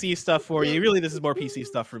more PC stuff for you. Really, this is more PC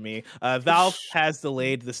stuff for me. Valve has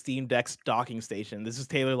delayed the Steam Deck's docking station. This is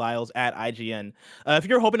Taylor Lyles at IGN. If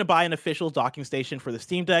you're hoping to buy an official docking station for the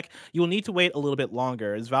Steam Deck, you will need to wait a little bit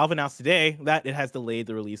longer, as Valve announced today that it has delayed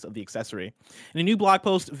the release of the accessory. In a new blog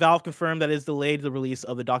post, Valve confirmed that it has delayed the release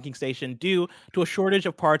of the docking station due to a shortage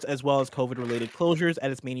of parts as well as COVID-related closures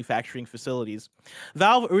at its manufacturing facilities.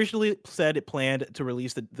 Valve originally said it planned to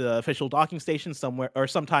release the official docking station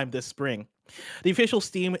sometime this spring. The official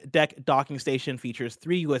Steam Deck docking station features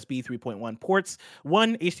 3 USB 3.1 ports,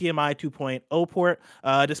 1 HDMI 2.0 port,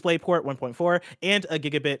 DisplayPort 1.4, and a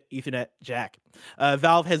gigabit Ethernet jack.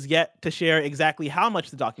 Valve has yet to share exactly how much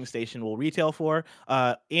the docking station will retail for,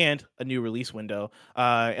 and a new release window.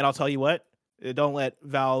 And I'll tell you what, don't let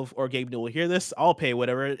Valve or Gabe Newell hear this. I'll pay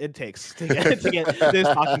whatever it takes to get this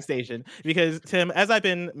docking station. Because, Tim, as I've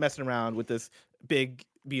been messing around with this big,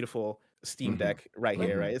 beautiful Steam Deck right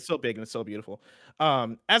here, right? It's so big and it's so beautiful.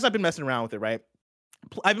 As I've been messing around with it, right?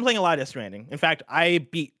 I've been playing a lot of Death Stranding. In fact, I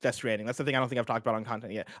beat Death Stranding. That's the thing I don't think I've talked about on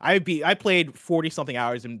content yet. I played 40-something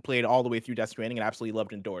hours and played all the way through Death Stranding and absolutely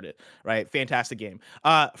loved and adored it, right? Fantastic game.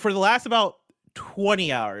 For the last about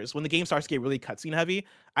 20 hours, when the game starts to get really cutscene heavy,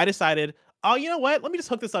 I decided, oh, you know what? Let me just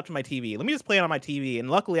hook this up to my TV. Let me just play it on my TV. And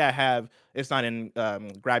luckily I have, it's not in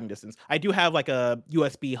grabbing distance. I do have like a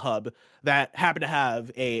USB hub that happened to have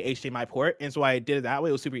a HDMI port. And so I did it that way.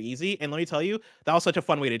 It was super easy. And let me tell you, that was such a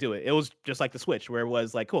fun way to do it. It was just like the Switch, where it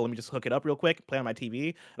was like, cool, let me just hook it up real quick, play on my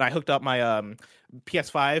TV. And I hooked up my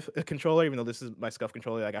PS5 controller, even though this is my SCUF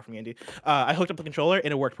controller that I got from Andy. I hooked up the controller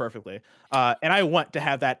and it worked perfectly. And I want to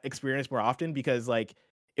have that experience more often because like,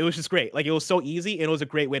 it was just great. Like, it was so easy, and it was a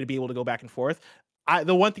great way to be able to go back and forth.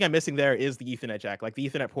 The one thing I'm missing there is the Ethernet jack. Like, the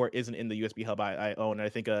Ethernet port isn't in the USB hub I own. And I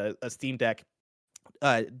think a Steam Deck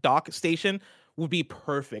dock station would be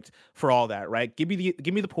perfect for all that, right? Give me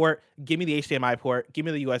the port, give me the HDMI port, give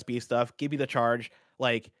me the USB stuff, give me the charge.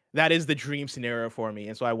 Like, that is the dream scenario for me.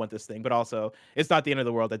 And so I want this thing. But also, it's not the end of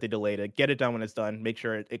the world that they delayed it. Get it done when it's done. Make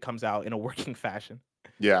sure it comes out in a working fashion.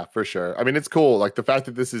 Yeah, for sure. I mean, it's cool. Like the fact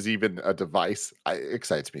that this is even a device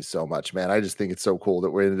excites me so much, man. I just think it's so cool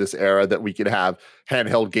that we're in this era that we can have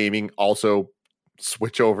handheld gaming also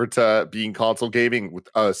switch over to being console gaming with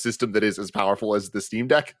a system that is as powerful as the Steam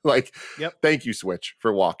Deck. Like, Thank you, Switch,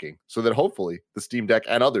 for walking so that hopefully the Steam Deck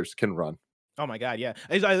and others can run. Oh my God, yeah.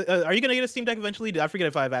 Are you going to get a Steam Deck eventually? I forget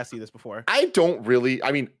if I've asked you this before. I don't really.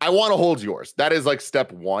 I mean, I want to hold yours. That is like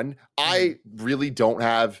step one. I really don't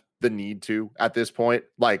have the need to at this point.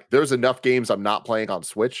 Like, there's enough games I'm not playing on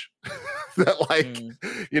Switch that like,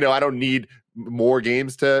 I don't need more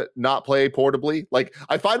games to not play portably. Like,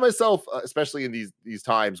 I find myself, especially in these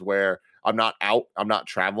times where I'm not out, I'm not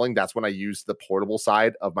traveling, that's when I use the portable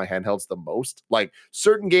side of my handhelds the most. Like,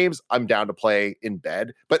 certain games I'm down to play in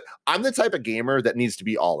bed, but I'm the type of gamer that needs to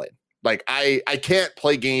be all in. Like, I can't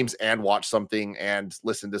play games and watch something and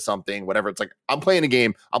listen to something, whatever. It's like, I'm playing a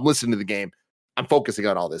game, I'm listening to the game, I'm focusing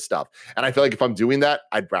on all this stuff. And I feel like if I'm doing that,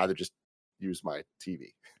 I'd rather just use my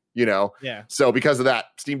TV, Yeah. So because of that,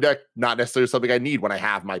 Steam Deck, not necessarily something I need when I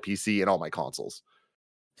have my PC and all my consoles.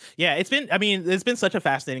 Yeah, it's been such a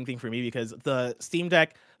fascinating thing for me because the Steam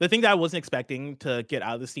Deck, the thing that I wasn't expecting to get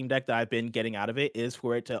out of the Steam Deck that I've been getting out of it is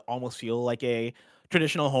for it to almost feel like a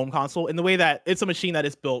traditional home console in the way that it's a machine that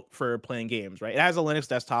is built for playing games, right? It has a Linux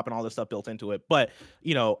desktop and all this stuff built into it. But,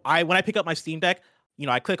 when I pick up my Steam Deck,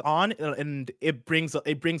 I click on and it brings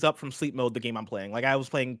up from sleep mode the game I'm playing. Like I was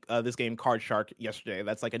playing this game Card Shark yesterday.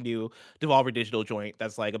 That's like a new Devolver Digital joint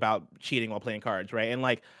that's like about cheating while playing cards, right? And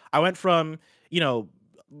like I went from,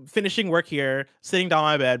 finishing work here, sitting down on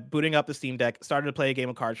my bed, booting up the Steam Deck, started to play a game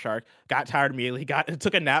of Card Shark, got tired immediately,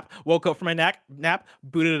 took a nap, woke up from my nap,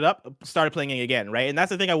 booted it up, started playing it again, right? And that's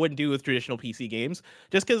the thing I wouldn't do with traditional PC games,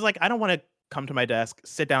 just because like I don't want to come to my desk,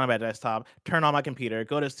 sit down on my desktop, turn on my computer,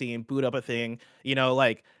 go to Steam, boot up a thing,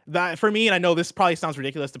 like that for me. And I know this probably sounds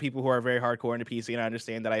ridiculous to people who are very hardcore into PC, and I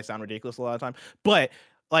understand that I sound ridiculous a lot of the time, but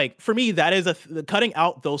like for me, that is cutting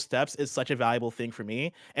out those steps is such a valuable thing for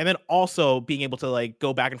me. And then also being able to like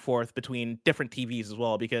go back and forth between different TVs as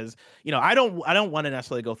well, because I don't want to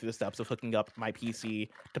necessarily go through the steps of hooking up my PC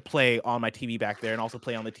to play on my TV back there and also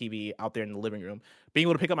play on the TV out there in the living room. Being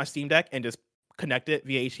able to pick up my Steam Deck and just connect it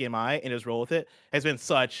via HDMI and just roll with it has been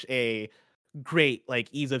such a great like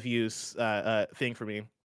ease of use thing for me.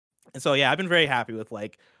 And so yeah, I've been very happy with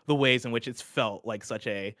like the ways in which it's felt like such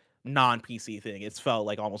a non-PC thing. It's felt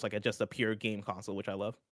like almost like just a pure game console, which I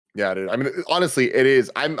love. Yeah, dude. I mean, honestly, it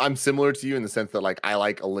is. I'm similar to you in the sense that like I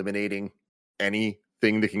like eliminating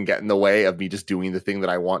anything that can get in the way of me just doing the thing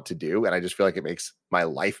that I want to do, and I just feel like it makes my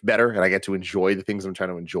life better, and I get to enjoy the things I'm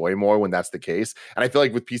trying to enjoy more when that's the case. And I feel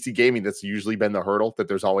like with PC gaming, that's usually been the hurdle, that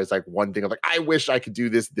there's always like one thing of like I wish I could do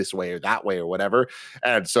this way or that way or whatever.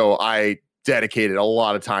 And so I dedicated a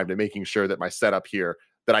lot of time to making sure that my setup here,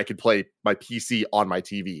 that I could play my PC on my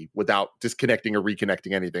TV without disconnecting or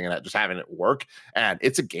reconnecting anything and just having it work. And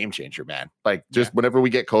it's a game changer, man. Like just whenever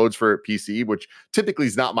we get codes for PC, which typically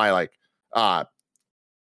is not my like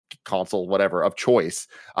console, whatever of choice.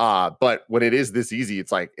 But when it is this easy,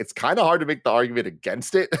 it's like, it's kind of hard to make the argument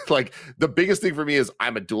against it. Like the biggest thing for me is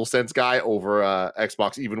I'm a DualSense guy over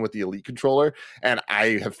Xbox, even with the Elite controller. And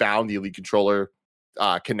I have found the Elite controller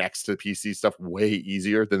connects to the PC stuff way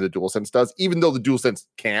easier than the DualSense does, even though the DualSense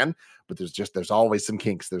can, but there's always some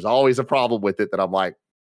kinks. There's always a problem with it that I'm like,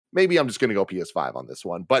 maybe I'm just going to go PS5 on this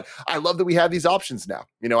one. But I love that we have these options now.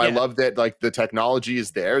 I love that like the technology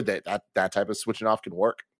is there, that type of switching off can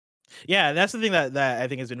work. Yeah, that's the thing that I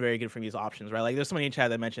think has been very good for these options, right? Like there's somebody in chat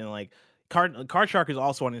that mentioned like Card Shark is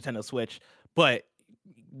also on Nintendo Switch, but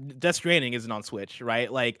Death Stranding isn't on Switch, right?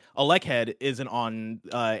 Like Elechead isn't on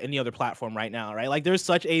any other platform right now, right? Like there's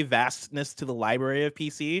such a vastness to the library of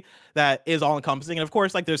PC that is all encompassing. And of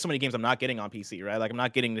course, like there's so many games I'm not getting on PC, right? Like I'm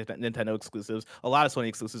not getting Nintendo exclusives. A lot of Sony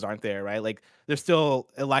exclusives aren't there, right? Like there's still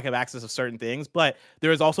a lack of access of certain things, but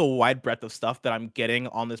there is also a wide breadth of stuff that I'm getting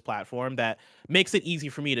on this platform that makes it easy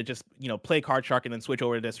for me to just, play Card Shark and then switch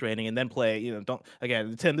over to Death Stranding and then play,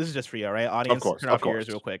 Tim, this is just for you, right? Audience, turn off your ears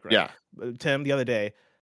real quick, right? Yeah. Tim, the other day,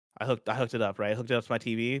 I hooked it up, right? I hooked it up to my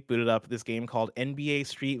TV, booted up this game called NBA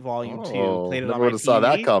Street Volume 2. Played it on my TV. Saw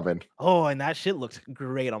that coming. Oh, and that shit looked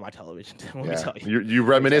great on my television. Let me tell you. You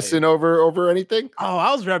reminiscing over anything? Oh,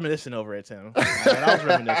 I was reminiscing over it, Tim. I was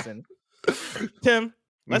reminiscing. Tim,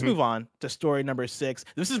 let's move on to story number 6.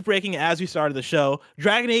 This is breaking as we started the show.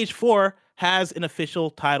 Dragon Age 4 has an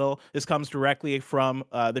official title. This comes directly from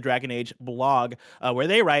the Dragon Age blog, where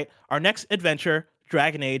they write, "Our next adventure,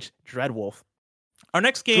 Dragon Age Dreadwolf." Our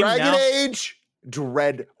next game Dragon Age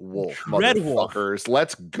Dreadwolf. Motherfuckers.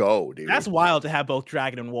 Let's go, dude. That's wild to have both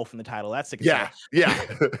Dragon and Wolf in the title. That's sick. Yeah.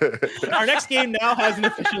 Our next game now has an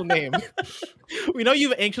official name. We know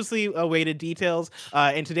you've anxiously awaited details,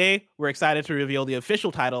 and today we're excited to reveal the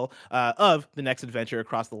official title of the next adventure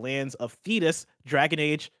across the lands of Thetis, Dragon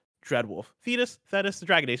Age Dreadwolf. Thetis, the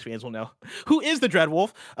Dragon Age fans will know. Who is the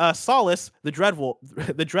Dreadwolf? Solas, the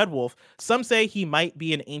Dreadwolf. Some say he might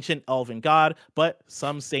be an ancient elven god, but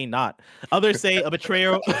some say not. Others say a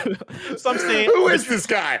betrayer. Some say, who is this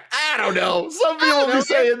guy? I don't know. Some people be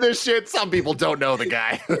saying this shit. Some people don't know the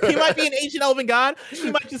guy. He might be an ancient elven god.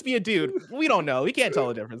 He might just be a dude. We don't know. We can't tell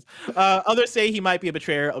the difference. Others say he might be a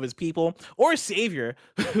betrayer of his people or a savior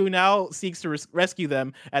who now seeks to rescue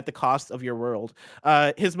them at the cost of your world.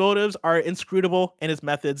 His motives are inscrutable and his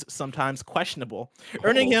methods sometimes questionable,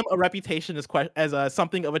 earning him a reputation as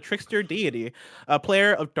something of a trickster deity, a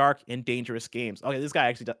player of dark and dangerous games. Okay, this guy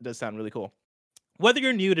actually does sound really cool. Whether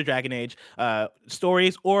you're new to Dragon Age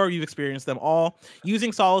stories or you've experienced them all,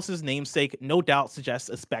 using Solus's namesake no doubt suggests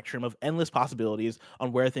a spectrum of endless possibilities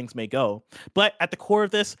on where things may go. But at the core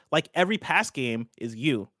of this, like every past game, is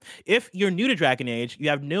you. If you're new to Dragon Age, you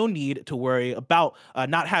have no need to worry about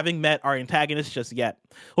not having met our antagonist just yet.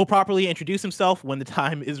 He'll properly introduce himself when the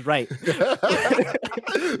time is right.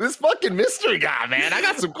 This fucking mystery guy, man. I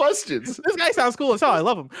got some questions. This guy sounds cool as hell. I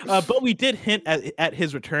love him. But we did hint at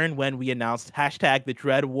his return when we announced hashtag the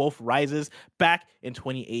Dread Wolf Rises back in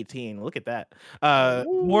 2018. Look at that.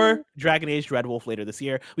 More Dragon Age Dread Wolf later this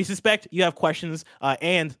year. We suspect you have questions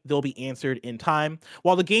and they'll be answered in time.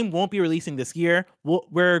 While the game won't be releasing this year,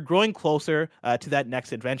 we're growing closer to that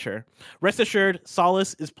next adventure. Rest assured,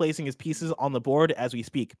 Solus is placing his pieces on the board as we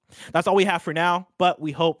speak. That's all we have for now, but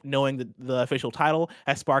we hope knowing the official title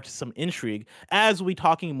has sparked some intrigue as we'll be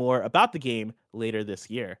talking more about the game later this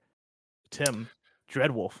year. Tim,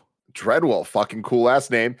 Dreadwolf. Dreadwolf, fucking cool ass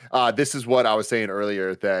name. This is what I was saying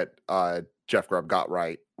earlier that Jeff Grubb got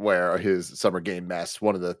right, where his summer game mess,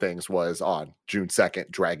 one of the things was on June 2nd,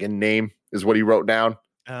 dragon name is what he wrote down.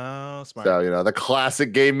 Oh, smart. So, the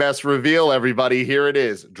classic game mess reveal, everybody. Here it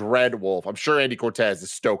is, Dreadwolf. I'm sure Andy Cortez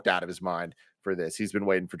is stoked out of his mind for this. He's been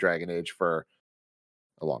waiting for Dragon Age for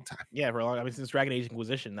a long time. Yeah, for a long time. I mean, since Dragon Age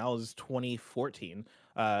Inquisition, that was 2014.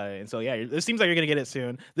 And so, yeah, it seems like you're going to get it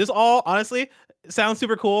soon. This all, honestly, sounds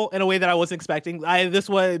super cool in a way that I wasn't expecting. This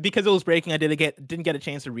was, because it was breaking, I didn't get a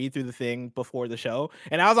chance to read through the thing before the show.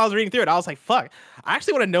 And as I was reading through it, I was like, fuck, I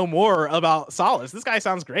actually want to know more about Solus. This guy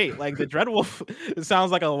sounds great. Like, the Dreadwolf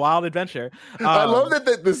sounds like a wild adventure. I love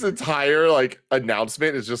that this entire,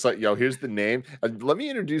 announcement is just like, yo, here's the name. Let me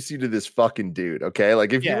introduce you to this fucking dude, okay?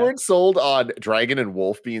 Like, if you weren't sold on Dragon and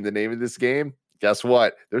Wolf being the name of this game, guess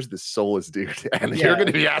what? There's this Solus dude, and you're going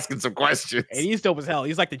to be asking some questions. And he's dope as hell.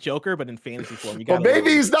 He's like the Joker, but in fantasy form. Well, maybe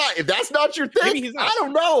he's not. If that's not your thing, maybe he's not. I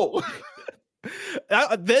don't know.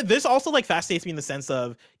 This also fascinates me in the sense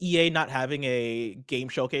of EA not having a game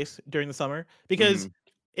showcase during the summer, because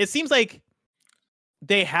it seems like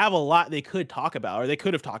they have a lot they could talk about, or they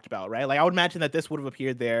could have talked about, right? Like, I would imagine that this would have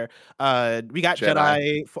appeared there. We got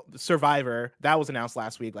Jedi Survivor that was announced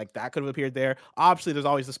last week. Like, that could have appeared there. Obviously, there's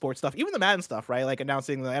always the sports stuff, even the Madden stuff, right? Like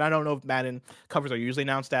announcing, and I don't know if Madden covers are usually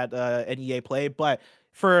announced at an EA Play, but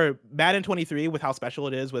for Madden 23, with how special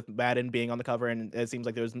it is, with Madden being on the cover, and it seems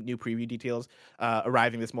like there's new preview details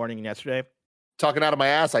arriving this morning and yesterday. Talking out of my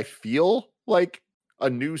ass, I feel like a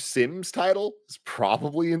new Sims title is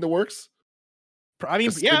probably in the works. I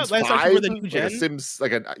mean, yeah, that's actually for the new gen. Sims, I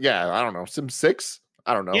don't know, Sims 6.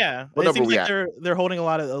 I don't know. Yeah, it seems like they're holding a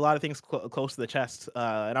lot of things close to the chest,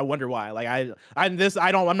 and I wonder why. Like, I'm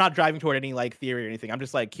not driving toward any theory or anything. I'm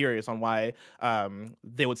just curious on why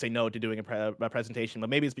they would say no to doing a presentation.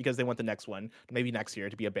 But maybe it's because they want the next one, maybe next year,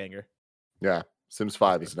 to be a banger. Yeah, Sims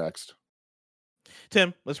 5 is next.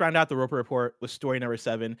 Tim, let's round out the Roper Report with story number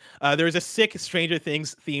 7. There is a sick Stranger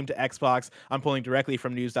Things themed Xbox. I'm pulling directly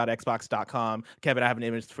from news.xbox.com. Kevin, I have an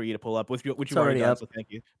image for you to pull up, which you've already done, so thank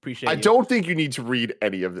you. Appreciate it. I don't think you need to read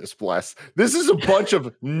any of this, Bless. This is a bunch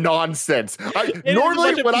of nonsense.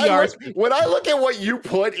 Normally, when I look at what you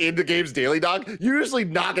put into Games Daily, Doc, you usually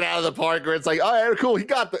knock it out of the park where it's like, all right, cool, he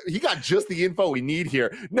got just the info we need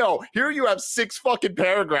here. No, here you have 6 fucking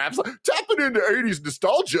paragraphs tapping into 80s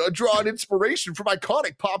nostalgia, drawing inspiration from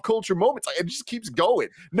iconic pop culture moments. It just keeps going.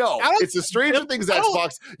 No, it's a Stranger Things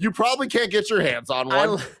Xbox. You probably can't get your hands on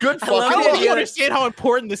one. Good fucking luck. I don't understand how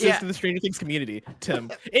important this is to the Stranger Things community, Tim.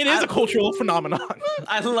 It is a cultural phenomenon.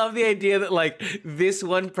 I love the idea that this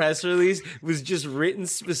one press release was just written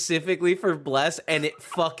specifically for Bless, and it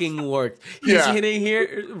fucking worked. He's hitting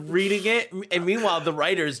here, reading it, and meanwhile the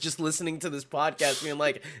writer's just listening to this podcast being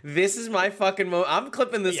like, this is my fucking moment. I'm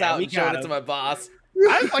clipping this out and showing it to my boss.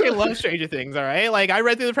 I fucking love Stranger Things, all right? I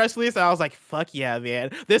read through the press release and I was like, fuck yeah, man.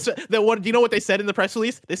 Do you know what they said in the press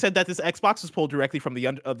release? They said that this Xbox was pulled directly from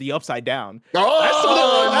the Upside Down. That's some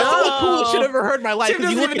of the coolest shit I've ever heard in my life. Tim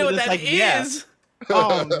doesn't even know what that is. Yeah.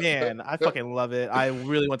 Oh man, I fucking love it. I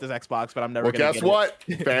really want this Xbox, but I'm never gonna guess what?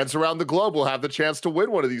 Fans around the globe will have the chance to win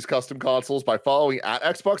one of these custom consoles by following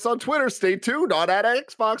 @Xbox on Twitter. Stay tuned on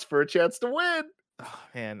 @Xbox for a chance to win. Oh,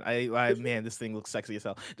 man, man, this thing looks sexy as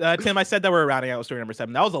hell. Tim, I said that we're rounding out with story number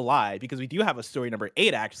 7. That was a lie, because we do have a story number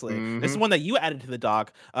 8, actually. This is one that you added to the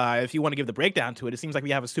doc. If you want to give the breakdown to it, it seems like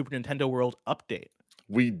we have a Super Nintendo World update.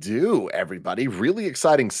 We do, everybody. Really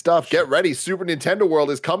exciting stuff. Get ready. Super Nintendo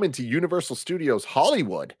World is coming to Universal Studios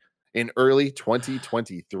Hollywood in early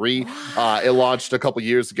 2023. It launched a couple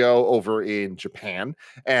years ago over in Japan,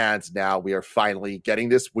 and now we are finally getting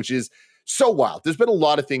this, which is so wild. There's been a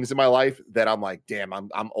lot of things in my life that I'm like, damn,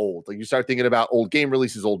 I'm old. Like you start thinking about old game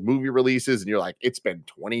releases, old movie releases, and you're like, it's been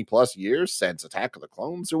 20 plus years since Attack of the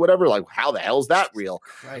Clones or whatever. Like, how the hell is that real?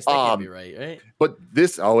 Christ, that can't be right? But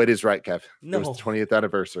this, it is right, Kev. No. It was the 20th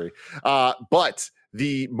anniversary. But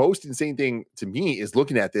the most insane thing to me is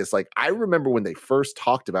looking at this. Like, I remember when they first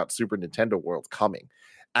talked about Super Nintendo World coming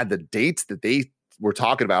and the dates that they were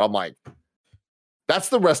talking about, I'm like, that's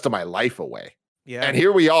the rest of my life away. Yeah. And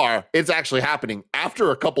here we are. It's actually happening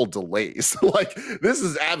after a couple delays. Like, this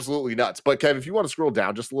is absolutely nuts. But Kev, if you want to scroll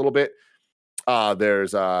down just a little bit,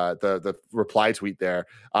 there's the reply tweet there.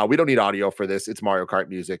 We don't need audio for this. It's Mario Kart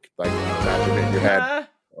music. Like, imagine it in your head.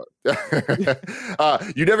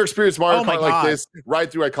 You never experienced Mario Kart like this.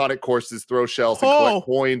 Ride through iconic courses, throw shells, and collect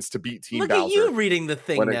coins to beat Team Bowser. Look at you reading the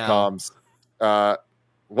thing when now. It comes.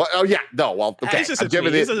 What? Oh yeah, no. Well, okay. It's just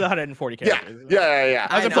this is 140 characters. Yeah.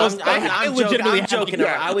 I'm joking.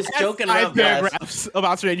 Yeah. I was joking around paragraphs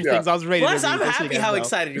about Stranger Things. I was ready. Plus, I'm happy how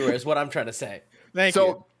excited you were. Is what I'm trying to say. Thank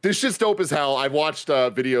you. This shit's dope as hell. I've watched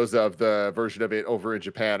videos of the version of it over in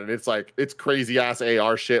Japan, and it's like it's crazy ass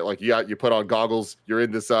AR shit. Like you put on goggles, you're in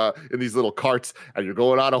this in these little carts, and you're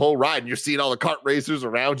going on a whole ride, and you're seeing all the kart racers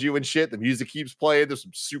around you and shit. The music keeps playing. There's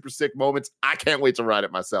some super sick moments. I can't wait to ride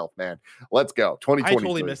it myself, man. Let's go. 2023. I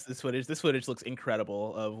totally missed this footage. This footage looks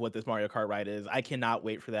incredible of what this Mario Kart ride is. I cannot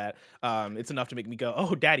wait for that. It's enough to make me go,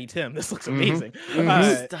 "Oh, Daddy Tim, this looks amazing."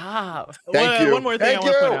 Stop. Thank you. One more thing I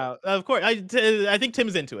want to point out. Of course, I think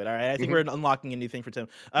Tim's into it. All right. I think we're unlocking a new thing for Tim.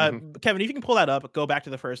 Kevin, if you can pull that up, go back to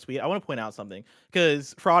the first tweet. I want to point out something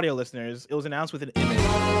because for audio listeners, it was announced with an image.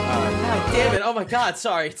 God damn it! Oh my God!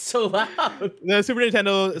 Sorry, it's so loud. The Super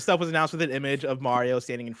Nintendo stuff was announced with an image of Mario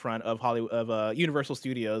standing in front of Universal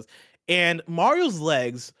Studios, and Mario's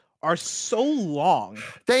legs are so long.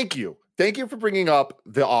 Thank you for bringing up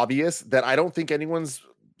the obvious that I don't think anyone's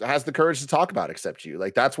has the courage to talk about except you.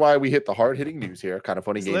 Like, that's why we hit the hard-hitting news here. Kind of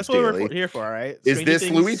funny games. That's what we're here for, all right? Is this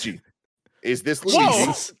Luigi? Is this Luigi?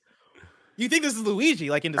 Whoa! You think this is Luigi,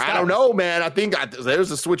 like in disguise? I don't know, man. I think there's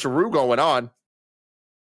a switcheroo going on.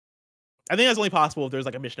 I think that's only possible if there's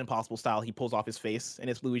like a Mission Impossible style. He pulls off his face and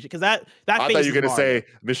it's Luigi. Because that I thought you were gonna say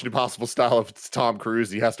Mission Impossible style. If it's Tom Cruise,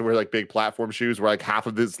 he has to wear like big platform shoes where like half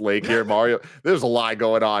of his leg here. Mario, there's a lie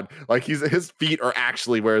going on. Like his feet are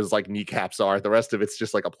actually where his like kneecaps are. The rest of it's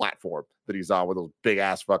just like a platform that he's on with those big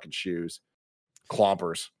ass fucking shoes.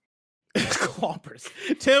 Clompers. Clompers.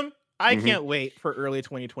 Tim, I can't wait for early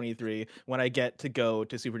 2023 when I get to go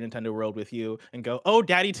to Super Nintendo World with you and go, "Oh,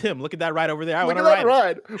 Daddy Tim, look at that ride over there. I want to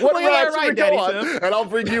ride. What ride, Daddy Tim?" And I'll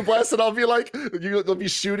bring you Bless, and I'll be like, you'll be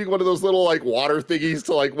shooting one of those little like water thingies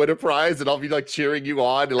to like win a prize, and I'll be like cheering you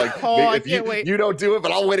on. And like, I can't wait. You don't do it,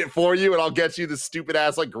 but I'll win it for you, and I'll get you the stupid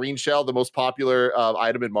ass like green shell, the most popular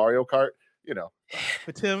item in Mario Kart. You know.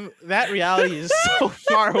 But Tim, that reality is so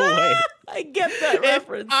far away. I get that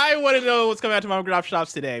reference. I want to know what's coming out to mom and pop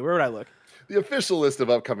shops today. Where would I look? The official list of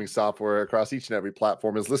upcoming software across each and every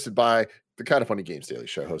platform is listed by the Kind of Funny Games Daily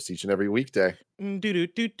Show host each and every weekday. Yeah.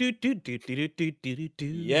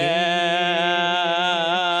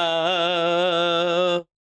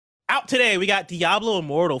 Out today, we got Diablo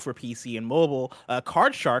Immortal for PC and mobile,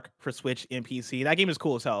 Card Shark for Switch and PC. That game is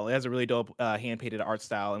cool as hell. It has a really dope hand-painted art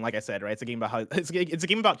style, and like I said, right, it's a game about it's a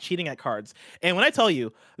game about cheating at cards. And when I tell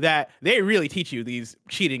you that they really teach you these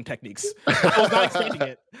cheating techniques, I was not expecting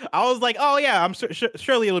it. I was like, oh yeah, I'm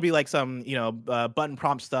surely it'll be like some button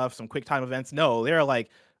prompt stuff, some quick time events. No, they're like,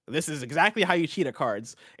 this is exactly how you cheat at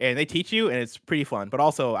cards, and they teach you, and it's pretty fun. But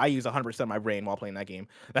also, I use 100% of my brain while playing that game.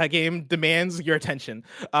 That game demands your attention.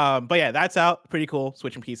 But yeah, that's out. Pretty cool.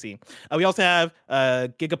 Switch and PC. We also have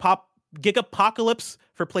Gigapocalypse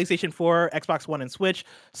for PlayStation 4, Xbox One, and Switch.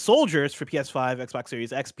 Soldiers for PS5, Xbox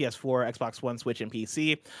Series X, PS4, Xbox One, Switch, and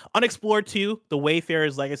PC. Unexplored 2, The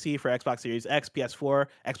Wayfarer's Legacy for Xbox Series X, PS4,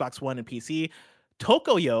 Xbox One, and PC.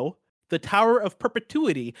 Tokoyo, The Tower of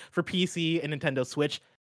Perpetuity for PC and Nintendo Switch.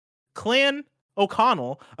 Clan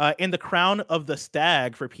O'Connell and The Crown of the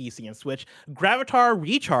Stag for PC and Switch. Gravatar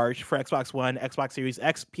Recharge for Xbox One, Xbox Series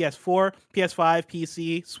X, PS4, PS5,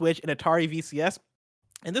 PC, Switch, and Atari VCS.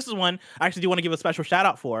 And this is one I actually do want to give a special shout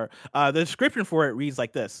out for. The description for it reads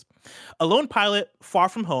like this. A lone pilot far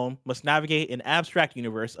from home must navigate an abstract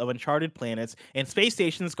universe of uncharted planets and space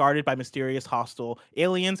stations guarded by mysterious hostile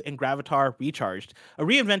aliens and Gravatar Recharged, a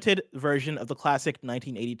reinvented version of the classic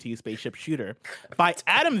 1982 spaceship shooter by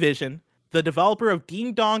Adam Vision, the developer of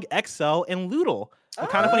Ding Dong XL and Loodle. A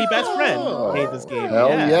Kind of Funny best friend made this game.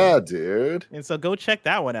 Hell yeah, dude. And so go check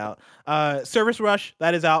that one out. Service Rush,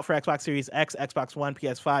 that is out for Xbox Series X, Xbox One,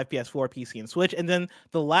 PS5, PS4, PC, and Switch. And then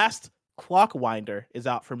the last Clockwinder is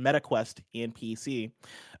out for MetaQuest and PC.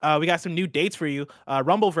 We got some new dates for you.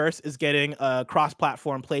 Rumbleverse is getting a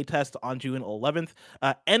cross-platform playtest on June 11th.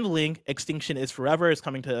 Endling: Extinction is Forever is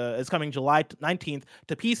coming July 19th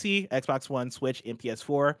to PC, Xbox One, Switch, and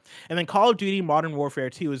PS4. And then Call of Duty Modern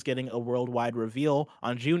Warfare 2 is getting a worldwide reveal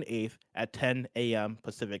on June 8th at 10 a.m.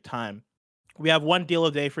 Pacific time. We have one deal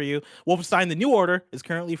a day for you. Wolfenstein: The New Order is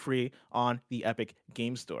currently free on the Epic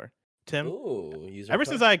Game Store. Tim, ever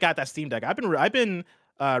since I got that Steam Deck, I've been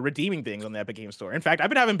redeeming things on the Epic Game Store. In fact, I've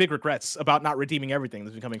been having big regrets about not redeeming everything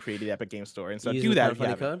that's becoming free to the Epic Game Store. And so do that if you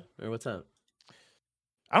haven't. Code, or what's up?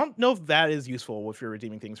 I don't know if that is useful if you're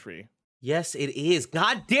redeeming things free. Yes, it is.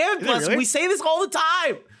 God damn, Gus, really? we say this all the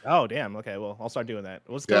time. Oh, damn. Okay, well, I'll start doing that.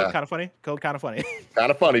 What's code? Kind of funny? Code kind of funny. Kind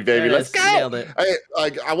of funny, baby. Let's go. Nailed it.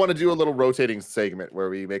 I want to do a little rotating segment where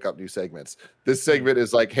we make up new segments. This segment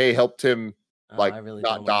is like, hey, help Tim really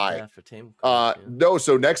not die. For Tim. No,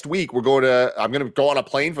 so next week I'm gonna go on a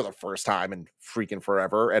plane for the first time in freaking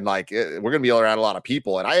forever, and we're gonna be around a lot of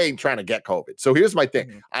people, and I ain't trying to get COVID. So here's my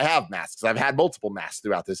thing. I have masks. I've had multiple masks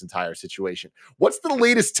throughout this entire situation. What's the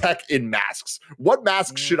latest tech in masks? What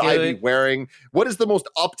masks should I be wearing? What is the most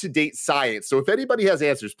up-to-date science? So if anybody has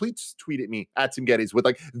answers, please tweet at me at Tim Gettys with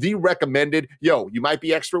the recommended, you might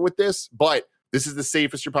be extra with this, but this is the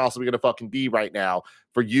safest you're possibly going to fucking be right now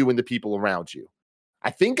for you and the people around you. I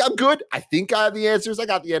think I'm good. I think I have the answers. I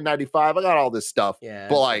got the N95. I got all this stuff. Yeah,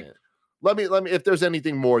 but let me, if there's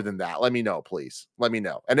anything more than that, let me know, please. Let me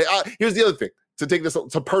know. And here's the other thing to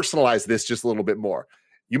personalize this just a little bit more.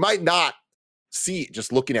 You might not see it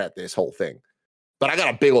just looking at this whole thing, but I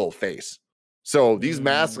got a big old face. So these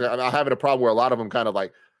masks, I'm having a problem where a lot of them kind of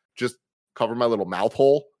just cover my little mouth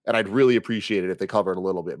hole. And I'd really appreciate it if they covered a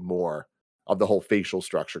little bit more of the whole facial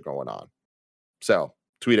structure going on. So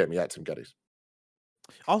tweet at me at Tim Gettys.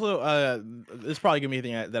 Also, this is probably gonna be a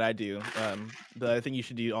thing that I do. The thing you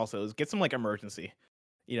should do also is get some emergency,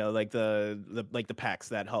 the packs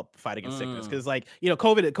that help fight against sickness. Because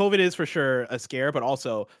COVID is for sure a scare, but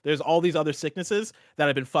also there's all these other sicknesses that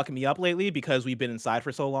have been fucking me up lately because we've been inside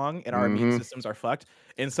for so long and our immune systems are fucked.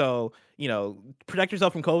 And so, protect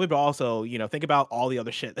yourself from COVID, but also, think about all the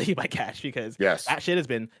other shit that you might catch because that shit has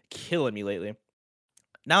been killing me lately.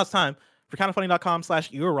 Now it's time for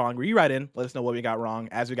kindoffunny.com/you're-wrong, where you write in, let us know what we got wrong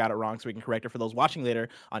as we got it wrong so we can correct it for those watching later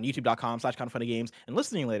on youtube.com/kindoffunnygames and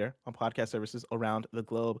listening later on podcast services around the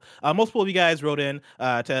globe. Multiple of you guys wrote in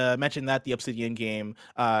to mention that the Obsidian game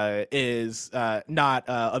is not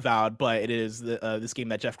Avowed, but it is this game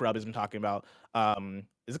that Jeff Grubb has been talking about.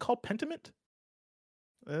 Is it called Pentiment?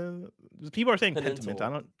 People are saying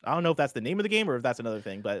Pentiment. I don't know if that's the name of the game or if that's another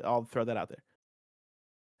thing, but I'll throw that out there.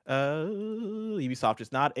 Ubisoft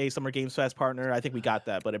is not a Summer Games Fest partner. I think we got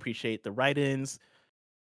that, but appreciate the write-ins.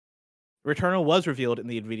 Returnal was revealed in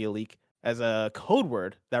the NVIDIA leak as a code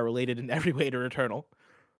word that related in every way to Returnal.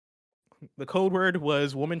 The code word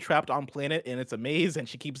was woman trapped on planet and it's a maze and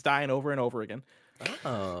she keeps dying over and over again.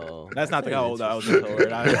 Oh, that's not the code. That was the word.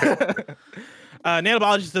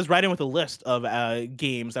 Nanobiologist does write in with a list of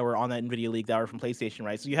games that were on that NVIDIA leak that were from PlayStation,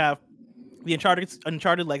 right? So you have the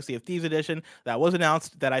Uncharted Legacy of Thieves edition that was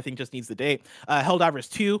announced that I think just needs the date. Helldivers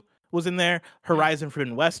 2 was in there. Horizon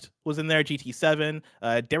Forbidden West was in there. GT7,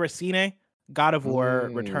 Deracine, God of War,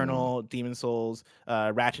 Returnal, Demon Souls,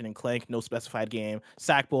 Ratchet and Clank, no specified game,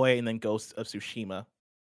 Sackboy, and then Ghost of Tsushima.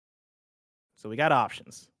 So we got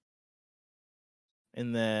options.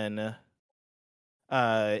 And then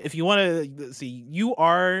if you want to see,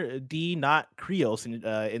 URD not Krios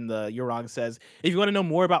in the You're Wrong says, if you want to know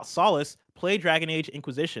more about Solace, play Dragon Age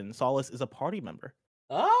Inquisition. Solace is a party member.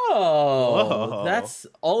 Oh, that's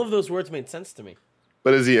all of those words made sense to me.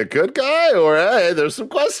 But is he a good guy or hey, there's some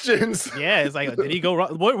questions? Yeah, it's did he go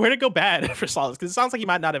wrong? Where did it go bad for Solace? Because it sounds like he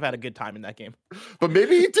might not have had a good time in that game. But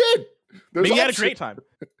maybe he did. Maybe he had a great time.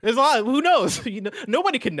 There's a lot. Who knows?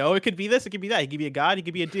 Nobody could know. It could be this. It could be that. He could be a god. He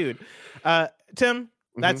could be a dude. Tim,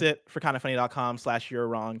 that's it for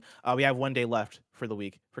kindoffunny.com/you're-wrong. We have one day left for the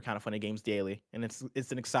week for Kind of Funny Games Daily, and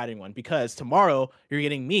it's an exciting one because tomorrow you're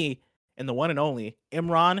getting me and the one and only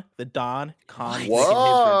Imran the Don Khan.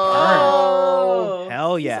 Whoa!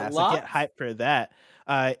 Hell yeah! So get hyped for that.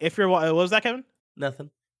 If you're what was that, Kevin? Nothing.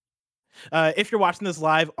 If you're watching this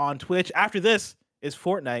live on Twitch, after this is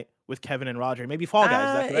Fortnite with Kevin and Roger. Maybe Fall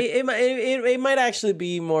Guys. It might actually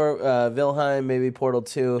be more Valheim, maybe Portal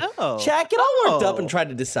 2. Oh. Chat, get all worked up and try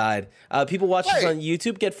to decide. People watch this on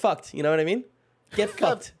YouTube, get fucked. You know what I mean? Get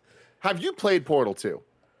fucked. Have you played Portal 2?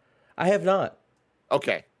 I have not.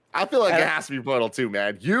 Okay. I feel like it has to be Portal 2,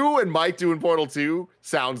 man. You and Mike doing Portal 2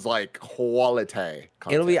 sounds like quality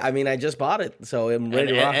content. It'll be, I mean, I just bought it, so I'm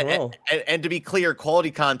ready to rock and roll. And to be clear,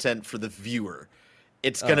 quality content for the viewer.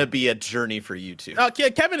 It's going to be a journey for you two.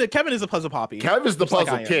 Kevin is a puzzle poppy. Kev is the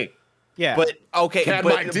puzzle king. Yeah. But okay,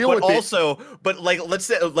 but also, it. but like, let's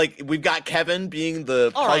say, like, we've got Kevin being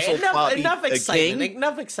the puzzle poppy. Enough excitement. King,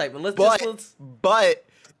 enough excitement. But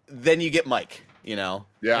then you get Mike, you know?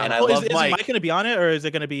 Yeah. And I love Mike. Is Mike going to be on it, or is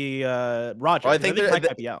it going to be Roger? I think Mike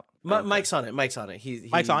might be out. Mike's on it. Mike's on it.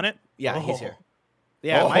 Mike's on it? Yeah, he's here.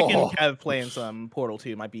 Yeah, Mike and Kev playing some Portal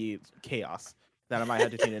 2 might be chaos that I might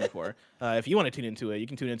have to tune in for. If you want to tune into it, you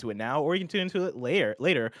can tune into it now, or you can tune into it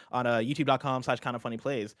later on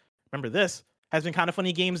youtube.com/kindoffunnyplays. Remember, this has been Kind of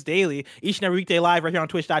Funny Games Daily, each and every weekday live right here on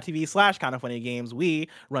twitch.tv/kindoffunnygames. We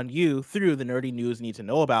run you through the nerdy news you need to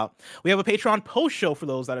know about. We have a Patreon post show for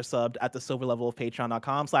those that are subbed at the silver level of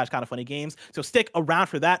patreon.com/kindoffunnygames. So stick around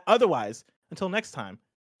for that. Otherwise, until next time,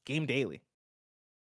 Game Daily.